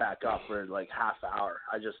couldn't get back up for like half hour.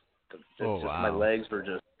 My legs were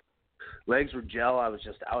gel. I was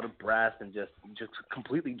just out of breath and just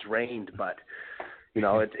completely drained. But you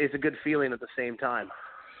know, it's a good feeling at the same time.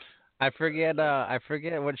 I forget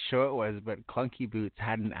what show it was, but Clunky Boots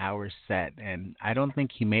had an hour set, and I don't think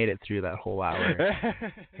he made it through that whole hour.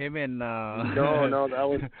 Him and no, that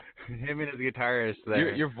was him and his guitarist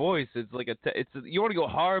there. Your voice, it's like you want to go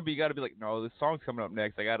hard, but you got to be like, no, this song's coming up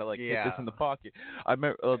next. I got to hit this in the pocket. I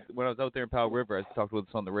remember when I was out there in Powell River, I talked with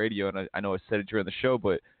this on the radio, and I know I said it during the show,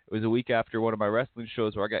 but it was a week after one of my wrestling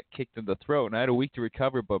shows where I got kicked in the throat, and I had a week to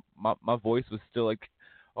recover, but my voice was still like.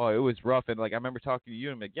 Oh, it was rough. And, like, I remember talking to you,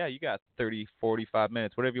 and I'm like, yeah, you got 30, 45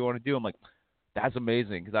 minutes, whatever you want to do. I'm like, that's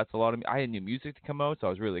amazing because that's a lot of – I had new music to come out, so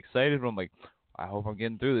I was really excited. But I'm like, I hope I'm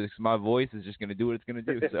getting through this because my voice is just going to do what it's going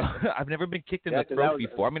to do. So I've never been kicked in the throat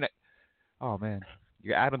before. I mean, oh, man,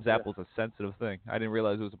 your Adam's apple is a sensitive thing. I didn't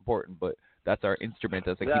realize it was important, but that's our instrument,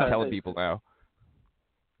 as I keep telling people now.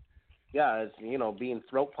 Yeah, it's, you know, being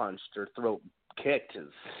throat punched or throat kicked is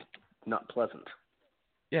not pleasant.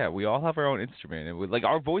 Yeah, we all have our own instrument, and like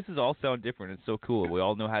our voices all sound different. It's so cool. We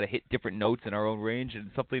all know how to hit different notes in our own range, and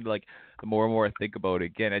something like the more and more I think about it,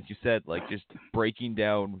 again, as you said, like just breaking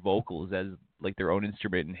down vocals as like their own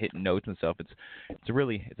instrument and hitting notes and stuff.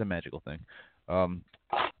 It's a magical thing.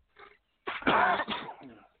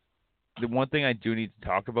 The one thing I do need to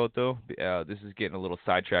talk about, though, this is getting a little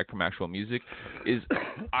sidetracked from actual music, is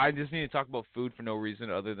I just need to talk about food for no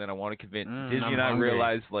reason other than I want to convince Dizzy and I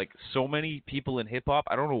realize, like, so many people in hip-hop,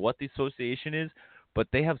 I don't know what the association is, but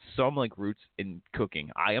they have some, like, roots in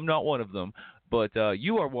cooking. I am not one of them, but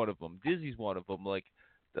you are one of them. Dizzy's one of them. Like,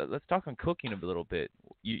 let's talk on cooking a little bit.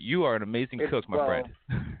 You are an amazing cook, my friend.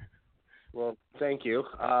 Well, thank you.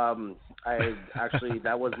 That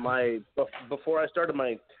was before I started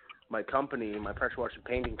my company, my pressure washing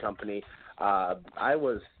painting company, I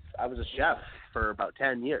was a chef for about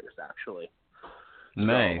 10 years, actually.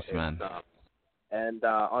 Nice, man. And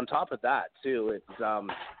on top of that, too, it's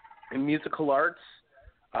in musical arts,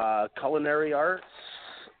 culinary arts.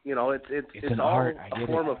 You know, it's all art. a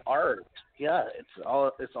form of art. Yeah, it's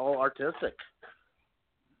all artistic.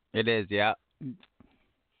 It is, yeah.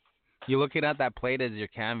 You're looking at that plate as your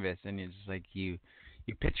canvas, and it's just like you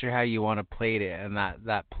picture how you want to plate it, and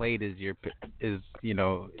that plate is your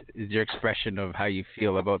expression of how you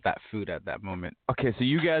feel about that food at that moment. Okay, so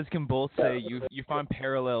you guys can both say you find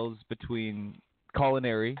parallels between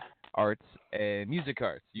culinary arts and music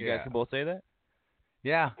arts. You guys can both say that?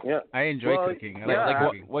 Yeah. I enjoy cooking.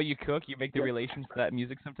 What you cook, you make the relations to that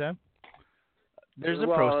music sometime? There's a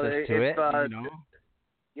process to it, you know.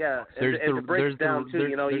 Yeah, it breaks down too.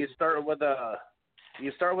 You know, you start with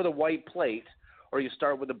a white plate, or you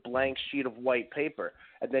start with a blank sheet of white paper,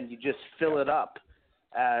 and then you just fill it up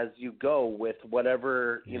as you go with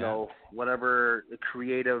whatever whatever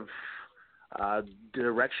creative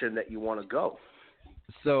direction that you want to go.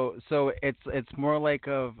 So it's more like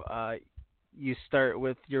you start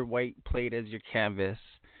with your white plate as your canvas,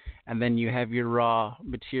 and then you have your raw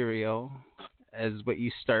material as what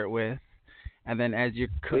you start with. And then as you're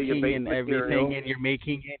cooking and everything and you're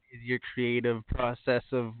making it is your creative process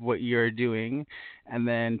of what you're doing. And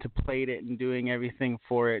then to plate it and doing everything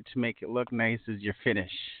for it to make it look nice is your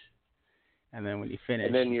finish. And then when you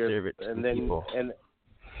finish, you serve it to the people.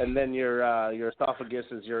 And then your esophagus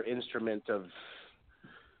is your instrument of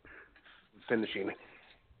finishing.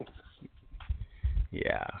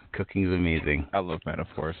 Yeah, cooking's amazing. I love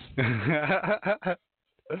metaphors.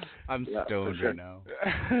 I'm stoned right now.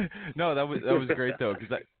 No, that was great though,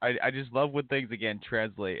 because I just love when things again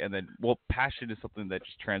translate, and then passion is something that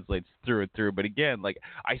just translates through and through. But again, like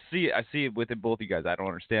I see it within both you guys. I don't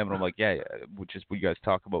understand, but I'm like, which is when you guys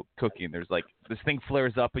talk about cooking. There's like this thing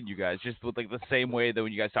flares up in you guys, just with like the same way that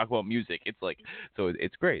when you guys talk about music, it's like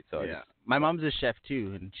it's great. So my mom's a chef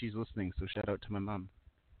too, and she's listening. So shout out to my mom.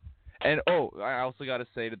 And I also got to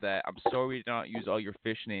say to that, I'm sorry we did not use all your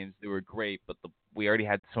fish names. They were great, but we already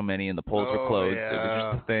had so many, and the polls were closed. Yeah. It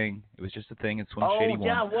was just a thing. It was just a thing, and Swim Shady won.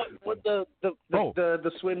 Yeah, what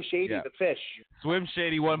the Swim Shady, the fish. Swim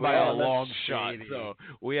Shady won by a long shot. So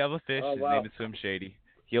we have a fish. His name is Swim Shady.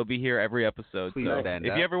 He'll be here every episode. Please so stand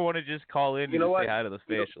if up. you ever want to just call in and just say hi to the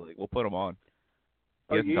fish, we'll put him on.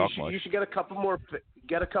 He doesn't talk much. You should get a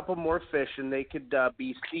couple more fish, and they could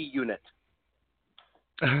be C unit.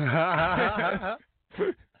 I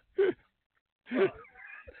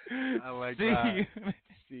like that.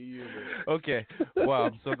 See you. Okay. Wow,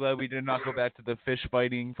 I'm so glad we did not go back to the fish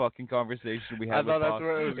fighting fucking conversation we had. I thought that's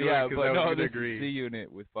where it was going. Yeah, but no, this agree. is C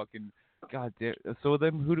unit with fucking. God damn. So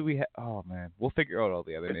then, who do we have? Oh man, we'll figure out all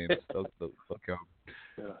the other names. They'll come.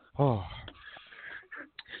 Yeah. Oh.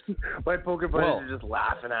 My poker buddies are just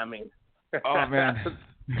laughing at me. Oh man.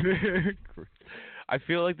 I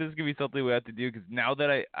feel like this is gonna be something we have to do because now that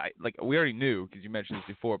I like we already knew because you mentioned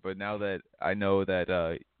this before, but now that I know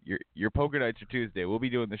that your poker nights are Tuesday, we'll be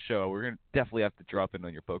doing the show. We're gonna definitely have to drop in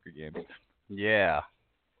on your poker games. Yeah.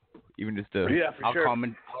 Even just to I'll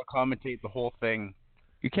commentate the whole thing.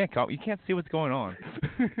 You can't see what's going on.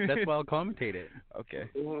 That's why I'll commentate it. Okay.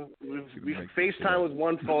 We FaceTime with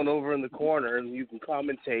one phone over in the corner, and you can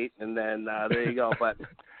commentate, and then there you go. But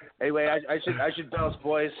anyway, I should bounce,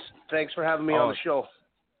 boys. Thanks for having me on the show.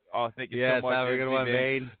 Oh, thank you so much. Have a good one,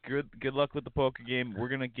 Bane. Good luck with the poker game. We're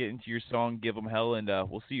gonna get into your song, "Give 'Em Hell," and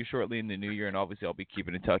we'll see you shortly in the new year. And obviously, I'll be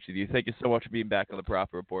keeping in touch with you. Thank you so much for being back on the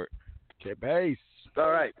Profit Report. Okay, peace.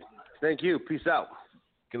 All right. Thank you. Peace out.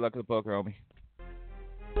 Good luck with the poker, homie.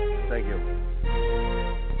 Thank you.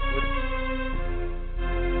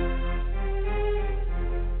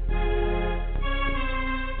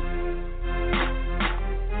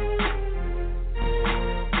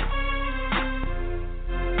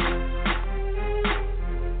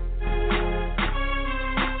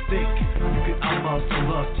 Think you can almost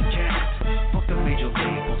lust, you can't. Fuck the major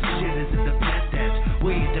labels, shit is independent.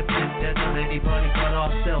 We ain't dependent on anybody but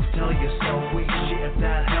ourselves. Tell yourself we shit if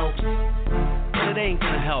that helps. But it ain't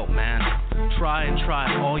gonna help, man. Try and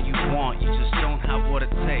try all you want, you just don't have what it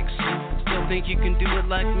takes. Still think you can do it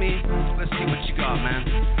like me? Let's see what you got, man.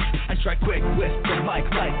 I strike quick with the mic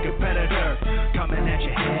like a predator, coming at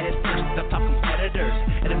your head first, the top competitors.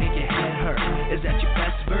 It'll make your head hurt. Is that your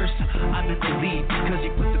best verse? I'm in the lead because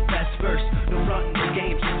you put the best verse. No front in the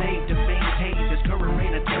game, just aim to maintain this current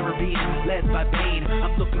reign of terror being led by Bane.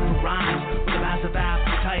 I'm looking for rhymes with a massive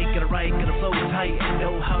appetite. Gotta write, gotta flow tight, and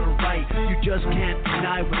know how to write. You just can't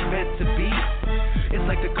deny what's meant to be. It's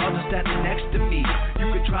like the gods are standing next to me. You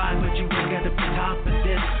can try, but you ain't gonna be topping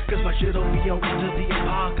this. Cause my shit'll be over to the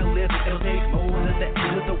apocalypse. It'll take more than the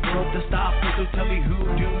end of the world to stop it. So tell me, who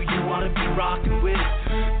do you wanna be rocking with?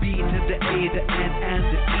 B to the A, the N, and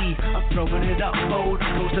the E. I'm throwing it up, mode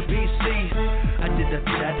goes to BC. I did a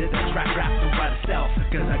track rap to write itself.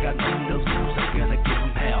 Cause I got nothing to lose, I'm gonna give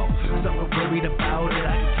them hell. Some are worried about it,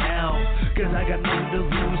 I can tell. Cause I got nothing to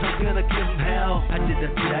lose, I'm gonna give them hell. I did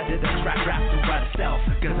a track rap to write itself.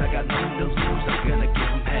 Cause I got nothing to lose, I'm gonna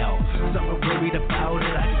give them hell. Some are worried about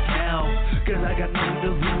it, I can tell. Cause I got nothing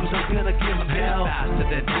to lose, I'm gonna give them hell. Faster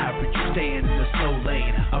than average, you staying in the slow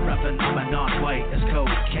lane. A rap phenomenon, white as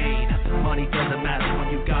cocaine. Money doesn't matter when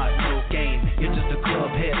you got no game. You're just a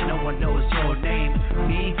club hit, no one knows your name.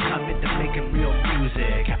 Me, I'm into making real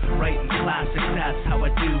music, writing classics, that's how I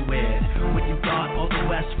do it. When you got all the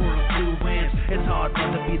West for influence, it's hard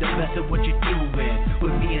not to be the best at what you're doing.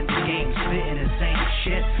 With me in the game, spitting insane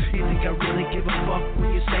shit. You think I really give a fuck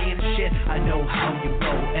when you're saying shit? I know how you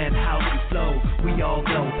roll and how you flow. We all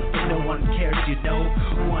know, but no one cares, you know.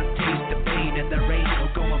 One taste of Bane and there ain't no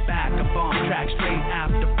going back. A bomb track straight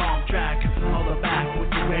after bomb track. All the back when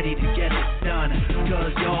you're ready to get it done.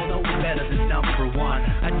 Cause y'all know we're better than number one.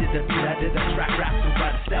 I did a track rap to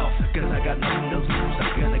write itself. Cause I got nothing to lose,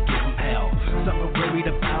 I'm gonna give them hell. Some are worried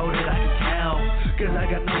about it, I can tell. Cause I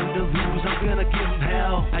got nothing to lose, I'm gonna give them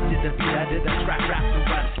hell. I did a track rap to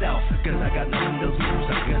write itself. Cause I got nothing to lose,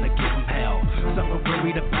 I'm gonna give them hell. Some are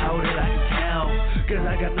worried about it, I can tell. Cause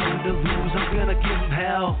I got nothing to lose, I'm gonna give them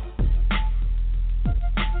hell.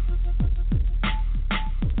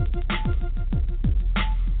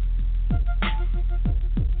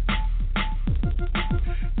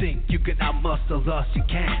 Think you can outmuscle us, you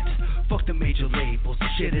can't. Fuck the major labels, the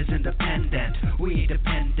shit is independent. We ain't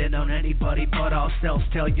dependent on anybody but ourselves.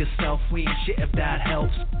 Tell yourself we ain't shit if that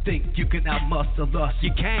helps. Think you can outmuscle us,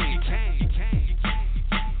 you can't.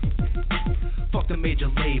 Fuck the major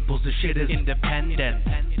labels, the shit is independent.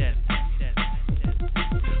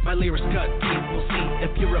 My lyrics cut deep, we'll see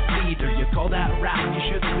if you're a bleeder. You call that rap, you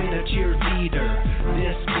should've been a cheerleader.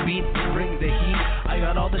 This beat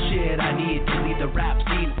got all the shit I need to lead the rap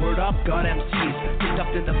scene. Word up, got MCs picked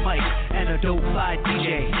up in the mic and a dope fly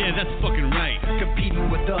DJ. Yeah, that's fucking right.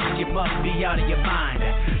 Competing with us, you must be out of your mind.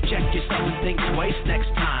 Check yourself and think twice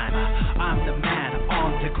next time. I'm the man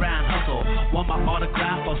on the grand hustle. Want my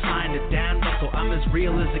autograph? I'll sign it, Dan Russell. I'm as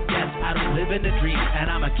real as it gets. I don't live in a dream,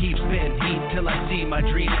 and I'ma keep spitting heat till I see my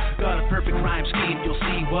dream. Got a perfect rhyme scheme, you'll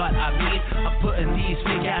see what I mean. I'm putting these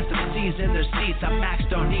fake ass MCs in their seats. I'm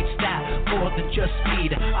maxed on each stat, more than just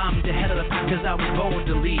speed. I'm the head of the pack 'cause I was born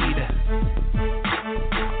to lead.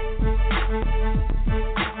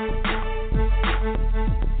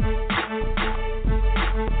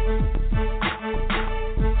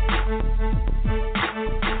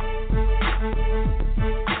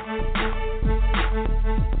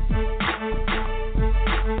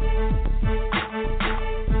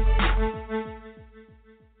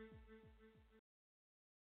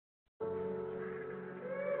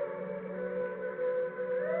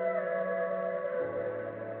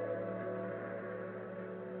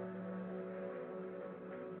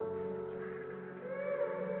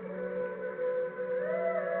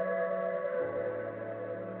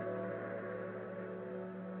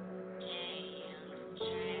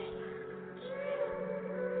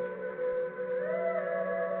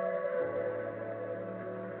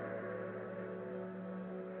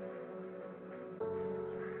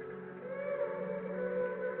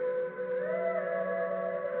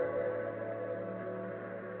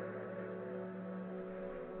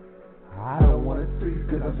 I don't wanna see,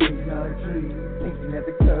 'cause I'm thinking on a tree, thinking of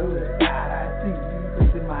the color that I see,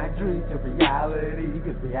 twisting my dreams to reality,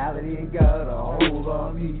 'cause reality ain't got a hold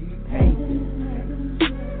on me. Painting,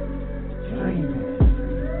 dreaming,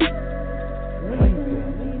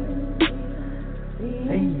 thinking,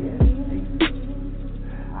 seeing.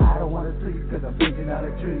 I don't wanna sleep 'cause I'm thinking on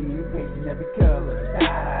a tree, painting every color that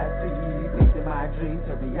I see, twisting my dreams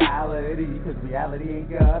to reality, 'cause reality ain't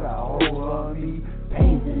got a hold on me.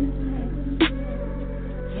 Painting,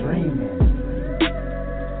 dreaming,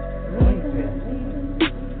 sleeping,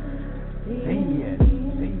 seeing.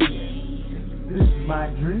 This is my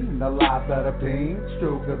dream, the life that I paint.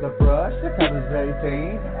 Stroke of the brush, the color's very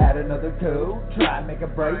faint. Add another coat, try and make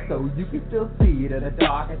it bright so you can still see it in the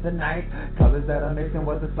dark of the night. Colors that I'm mixing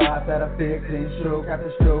with the spots that I'm fixing. Stroke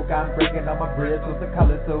after stroke, I'm breaking all my bristles with the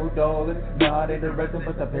colors so dull and not interesting.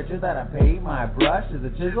 But the picture that I paint, my brush is a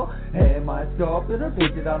chisel, and my sculptor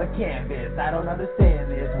painted on a canvas. I don't understand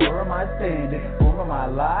this. Where am I standing? Form of my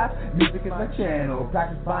life, music is my channel.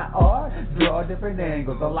 Practice my art, draw different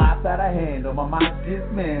angles. The life that I handle, my mind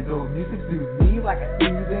dismantled. Music soothes me like a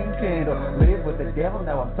soothing candle. Live with the devil,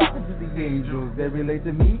 now I'm talking to the angels. They relate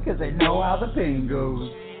to me 'cause they know how the pain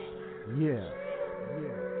goes. Yeah.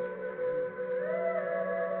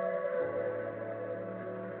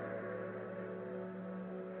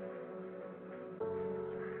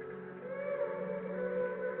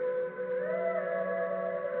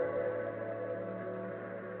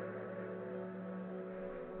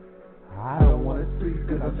 I don't wanna sleep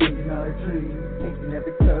 'cause I'm thinking on a tree, thinking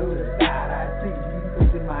every color that I see,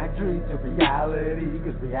 twisting my dreams to reality,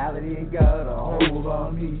 'cause reality ain't got a hold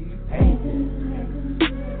on me. Painting,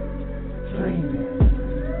 dreaming,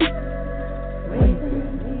 sleeping,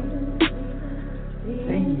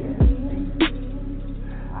 seeing.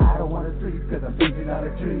 I don't wanna sleep 'cause I'm thinking on a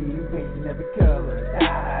tree, painting every color that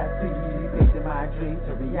I see, twisting my dreams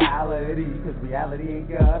to reality, 'cause reality ain't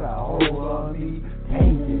got a hold on me.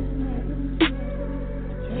 Painting,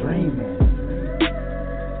 dreaming,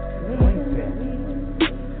 sleeping,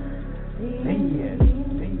 seeing.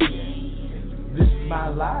 This is my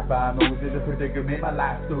life, I'm always in a predicament. My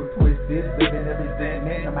life's so twisted, living every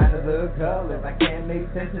resentment. No matter the colors, I can't make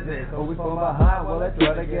sense of this. Always fall behind while I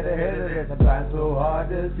try to get ahead of this. I'm trying so hard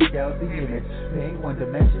to seek out the image. Being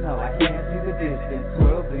one-dimensional, I can't see the distance.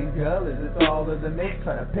 Swirling colors, it's all in the mix.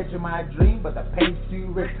 Try to picture my dream, but the paint's too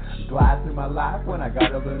rich. Glide through my life when I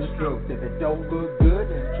got a little strokes. If it don't look good,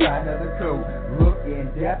 then try another coat. Look in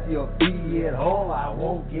depth, you'll see it whole. I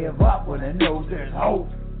won't give up when I know there's hope.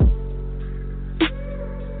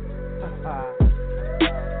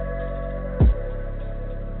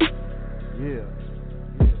 Yeah.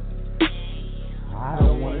 I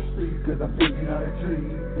don't wanna sleep 'cause I'm thinking on a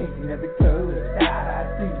tree, thinking every color that I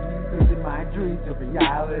see, twisting my dreams to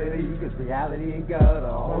reality, 'cause reality ain't got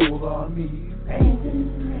a hold on me. Painting,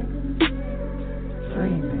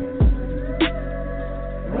 dreaming,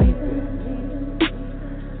 sleeping,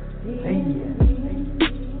 seeing.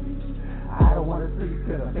 I don't wanna sleep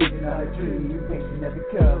 'cause I'm thinking on a tree, painting every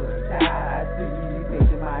color that I see,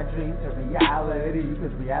 painting my dreams to reality,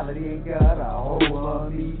 'cause reality ain't got a hold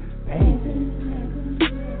on me. Painting,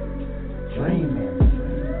 dreaming,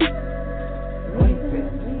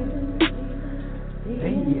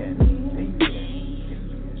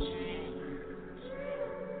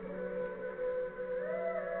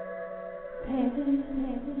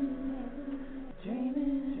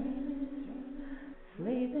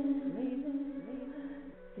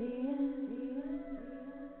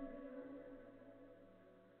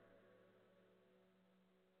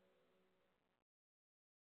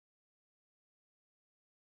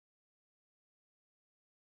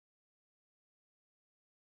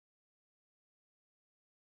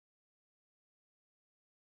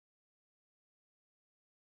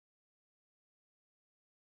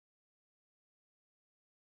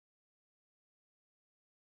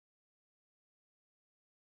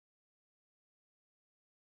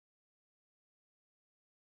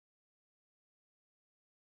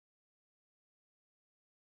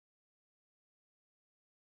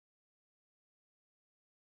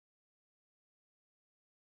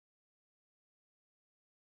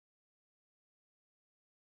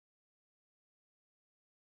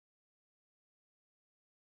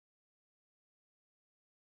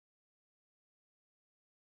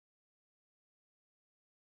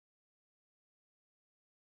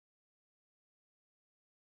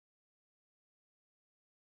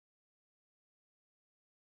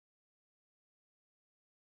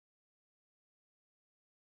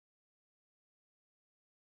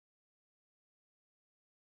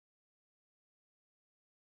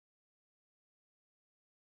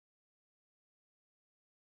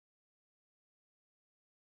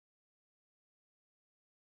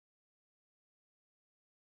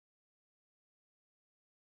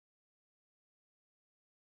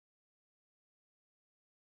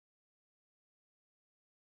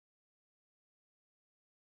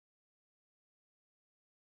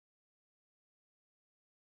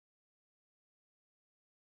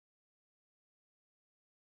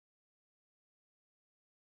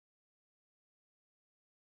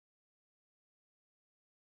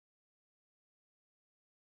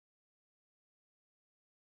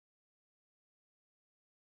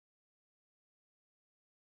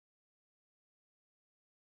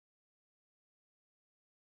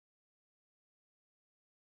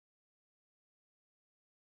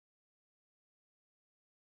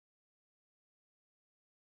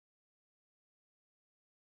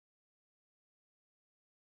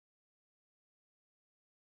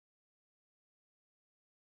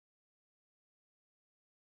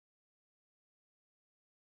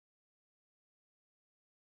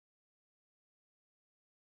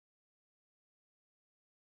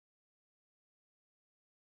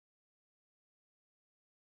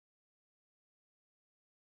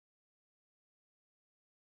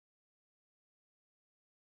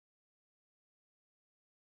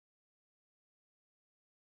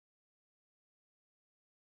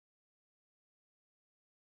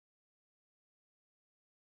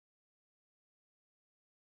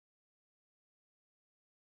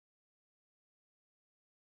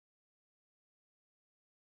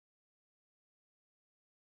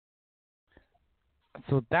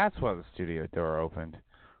 So that's why the studio door opened.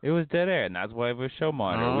 It was dead air, and that's why it was show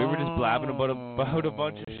monitor. We were just blabbing about a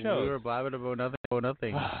bunch of shows. We were blabbing about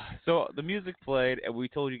nothing. So the music played, and we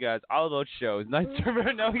told you guys all about shows. Nice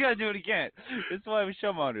to now we gotta do it again. This is why it was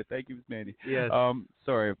show monitor. Thank you, Miss Mandy. Yes.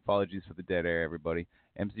 Sorry, apologies for the dead air, everybody.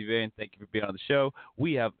 MC Vane, thank you for being on the show.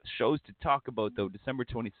 We have shows to talk about though. December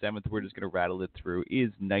 27th, we're just gonna rattle it through.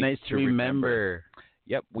 Is Nights to Remember.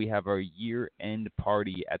 Yep, we have our year-end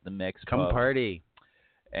party at the Mex Come Pub. party.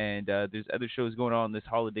 And there's other shows going on this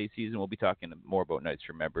holiday season. We'll be talking more about Nights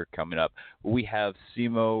to Remember coming up. We have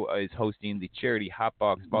Simo is hosting the Charity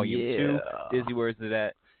Hotbox Volume 2. Dizzy, where's it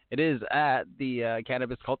at? It is at the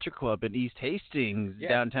Cannabis Culture Club in East Hastings,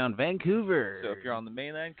 downtown Vancouver. So if you're on the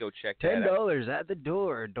mainland, go check that out. $10 at the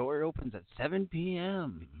door. Door opens at 7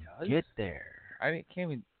 p.m. Get there. I can't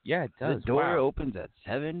even. Yeah, it does. The door opens at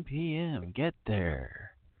 7 p.m. Get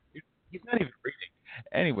there. He's not even reading.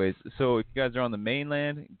 Anyways, so if you guys are on the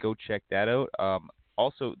mainland, go check that out.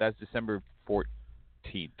 Also, that's December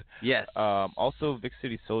 14th. Yes. Also, Vic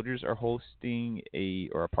City Soldiers are hosting a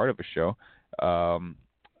part of a show.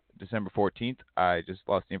 December 14th. I just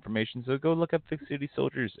lost the information, so go look up Vic City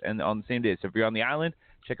Soldiers and on the same day. So if you're on the island,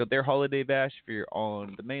 check out their holiday bash. If you're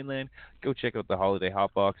on the mainland, go check out the holiday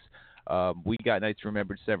hotbox. We got Nights to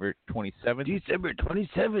Remember December 27th. December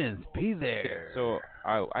 27th. Be there. So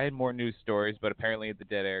I had more news stories, but apparently the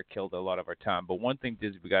dead air killed a lot of our time. But one thing,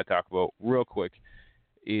 Disney, we got to talk about real quick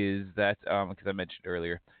is that, because I mentioned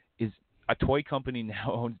earlier, is a toy company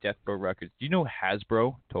now owns Death Row Records. Do you know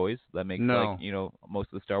Hasbro toys that make like most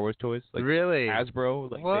of the Star Wars toys? Like really? Hasbro,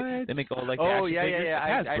 like what? They make all like action figures.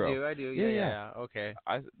 Yeah. Hasbro. I do. Yeah. Okay.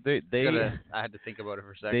 I had to think about it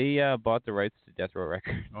for a second. They bought the rights to Death Row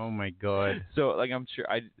Records. Oh my god. So like I'm sure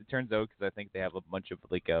it turns out because I think they have a bunch of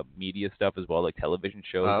like media stuff as well, like television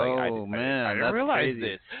shows. Oh man, I didn't realize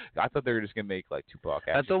this. I thought they were just gonna make like Tupac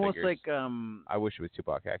action figures. That's almost like I wish it was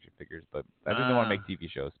Tupac action figures, but I didn't want to make TV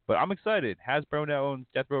shows. But I'm excited. Hasbro now owns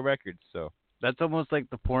Death Row Records, so. That's almost like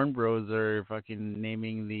the Porn Bros are fucking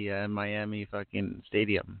naming the Miami fucking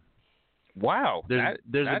stadium. Wow. There's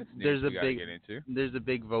a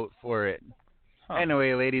big vote for it. Huh.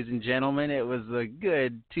 Anyway, ladies and gentlemen, it was a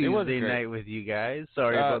good Tuesday night with you guys.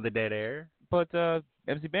 Sorry about the dead air. But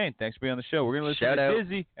MC Bane, thanks for being on the show. We're gonna listen to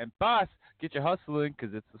Dizzy and Boss. Get you hustling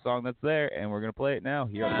because it's the song that's there, and we're gonna play it now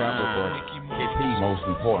here on the Brown Report. The most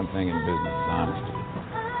important thing in business is honesty,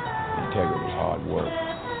 integrity, hard work.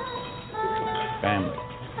 Family.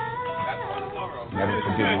 Never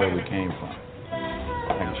forget where we came from.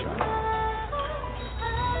 Thank you, Sean.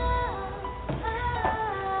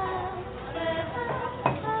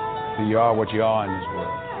 So you are what you are in this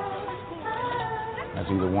world. That's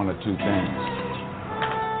either one or two things.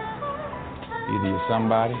 Either you're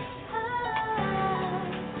somebody, or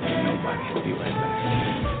you're nobody. We'll be right back.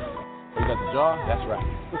 You got the jar? That's right.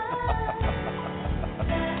 Get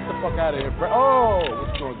the fuck out of here, bro. Oh,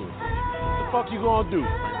 what you gonna do? What the fuck you gonna do?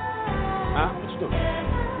 Huh? What you doing?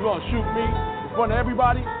 You gonna shoot me in front of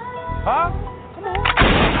everybody? Huh? Come on.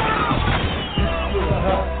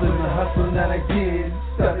 The hustle that I did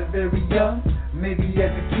started very young, maybe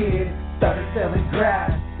as a kid. Started selling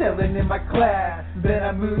grass, selling in my class. Then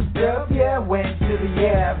I moved up, went to the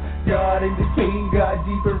Ave. Got into King, got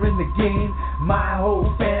deeper in the game. My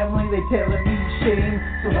whole family, they telling me shame.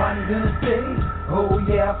 So I'm gonna say, oh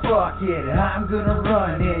yeah, fuck it, I'm gonna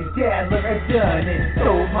run it. Dad, look, I done it.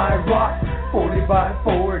 Sold my rock, 40 by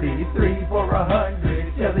 40, 3 for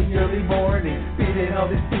 100, till the early morning. Feeding all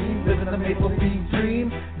these teams, living the maple bean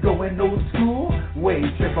dream. Going old school, way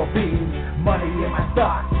triple beams. Money in my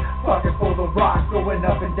socks, pocket full of rocks. Going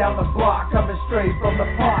up and down the block, coming straight from the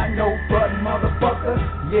pot. No button, motherfucker,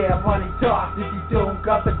 yeah, money talks. If you don't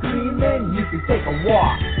got the green, then you can take a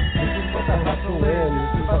walk. This is what the hustle is, this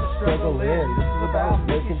is what the struggle is. This is about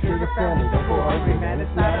making sure the family don't go hungry, man. It's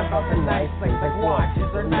not about the nice things like watches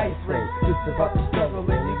or nice rings. This is about the struggle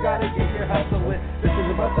and you gotta get your hustle in. This is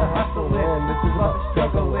about the hustle and this is about the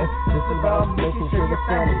struggle and this is about making sure the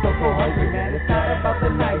family don't go hungry, man. It's not about the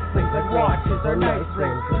nice things like watches or nice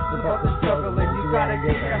rings. This is about the struggle and you gotta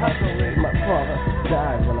get your hustle in. My father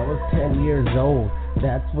died when I was 10 years old.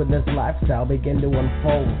 That's when this lifestyle began to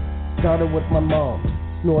unfold. Started with my mom,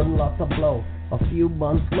 snorting lots of blow. A few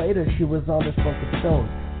months later, she was on the smoking stone.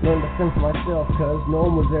 Learned to think for myself, cause no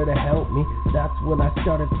one was there to help me. That's when I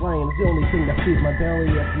started playing. It's the only thing that feeds my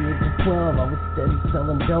belly. At the age of 12, I was steady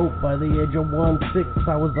selling dope. By the age of 16,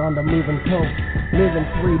 I was on the moving coke. Living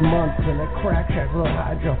 3 months in a crack shack with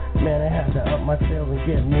hydro. Man, I had to up my sales and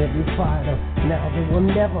get me a new fido. Now there will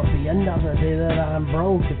never be another day that I'm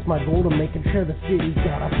broke. It's my goal to making sure the city's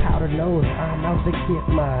got a powdered nose. I'm out to get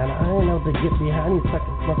mine. I ain't out to get behind. You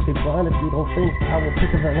suckers must be blind if you don't think I will pick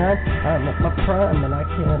up the line. I'm at my prime and I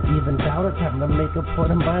can't even doubt it. Having to make a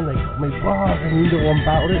point in mind. They call me boss and you know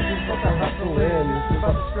about it. This is about the hustle in. This is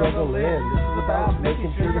about the struggle in. This is about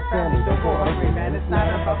making sure the family don't go hungry, man. It's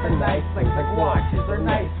not about the nice things like watches or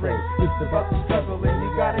nice rings. It's about the struggle in.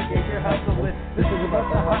 You gotta get your hustle in. This is about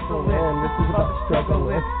the hustle in. This is about the struggle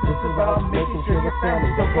in. This is about making sure your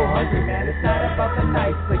family don't go hungry, man. It's not about the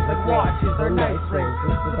nice things like watches or nice rings.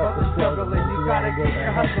 It's about the struggle in. You gotta get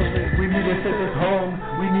your hustle in. We need to set this home.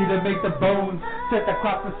 We need to make the bones. Set the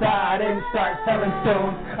crops aside and start selling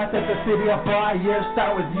stones. I set the city on fire,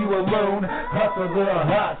 start with you alone. Hustle the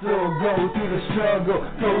hustle, go through the struggle,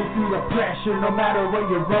 go through the pressure, no matter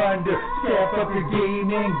what you're under. Step up your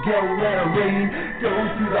game and go let it rain. Go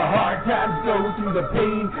through the hard times, go through the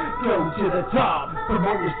pain. Go to the top,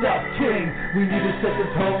 promote yourself king. We need to set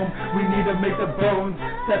this home, we need to make the bones.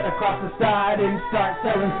 Set the crops aside and start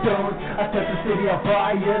selling stones. I set the city on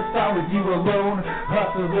fire, start with you alone.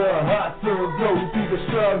 Hustle the hustle, go through the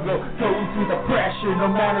struggle, go through the pressure, no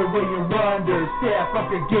matter where you're under. Step up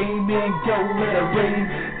your game and go let it rain.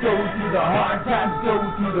 Go through the hard times, go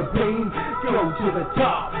through the pain. Go to the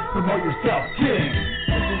top, promote yourself king.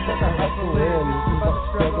 This is about the hustle in, this is about the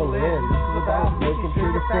struggle in. This is about making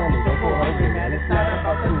sure the family don't go hungry, man. It's not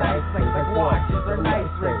about the nice things like watches or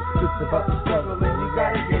nice rings. It's about the struggle in, you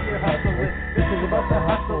gotta get your hustle in. This is about the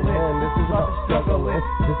hustle in, this is about the struggle in.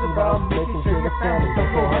 This is about making sure the family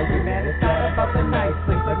don't go hungry, man. It's not about the nice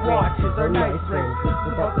things like watches or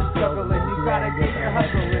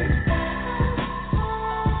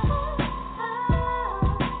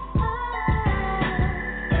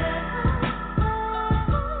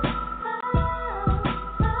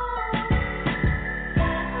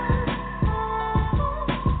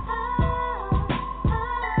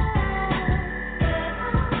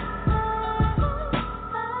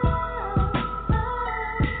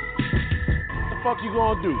fuck you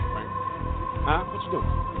gonna do, Frank? Huh? What you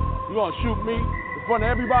doing? You gonna shoot me in front of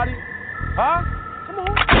everybody? Huh?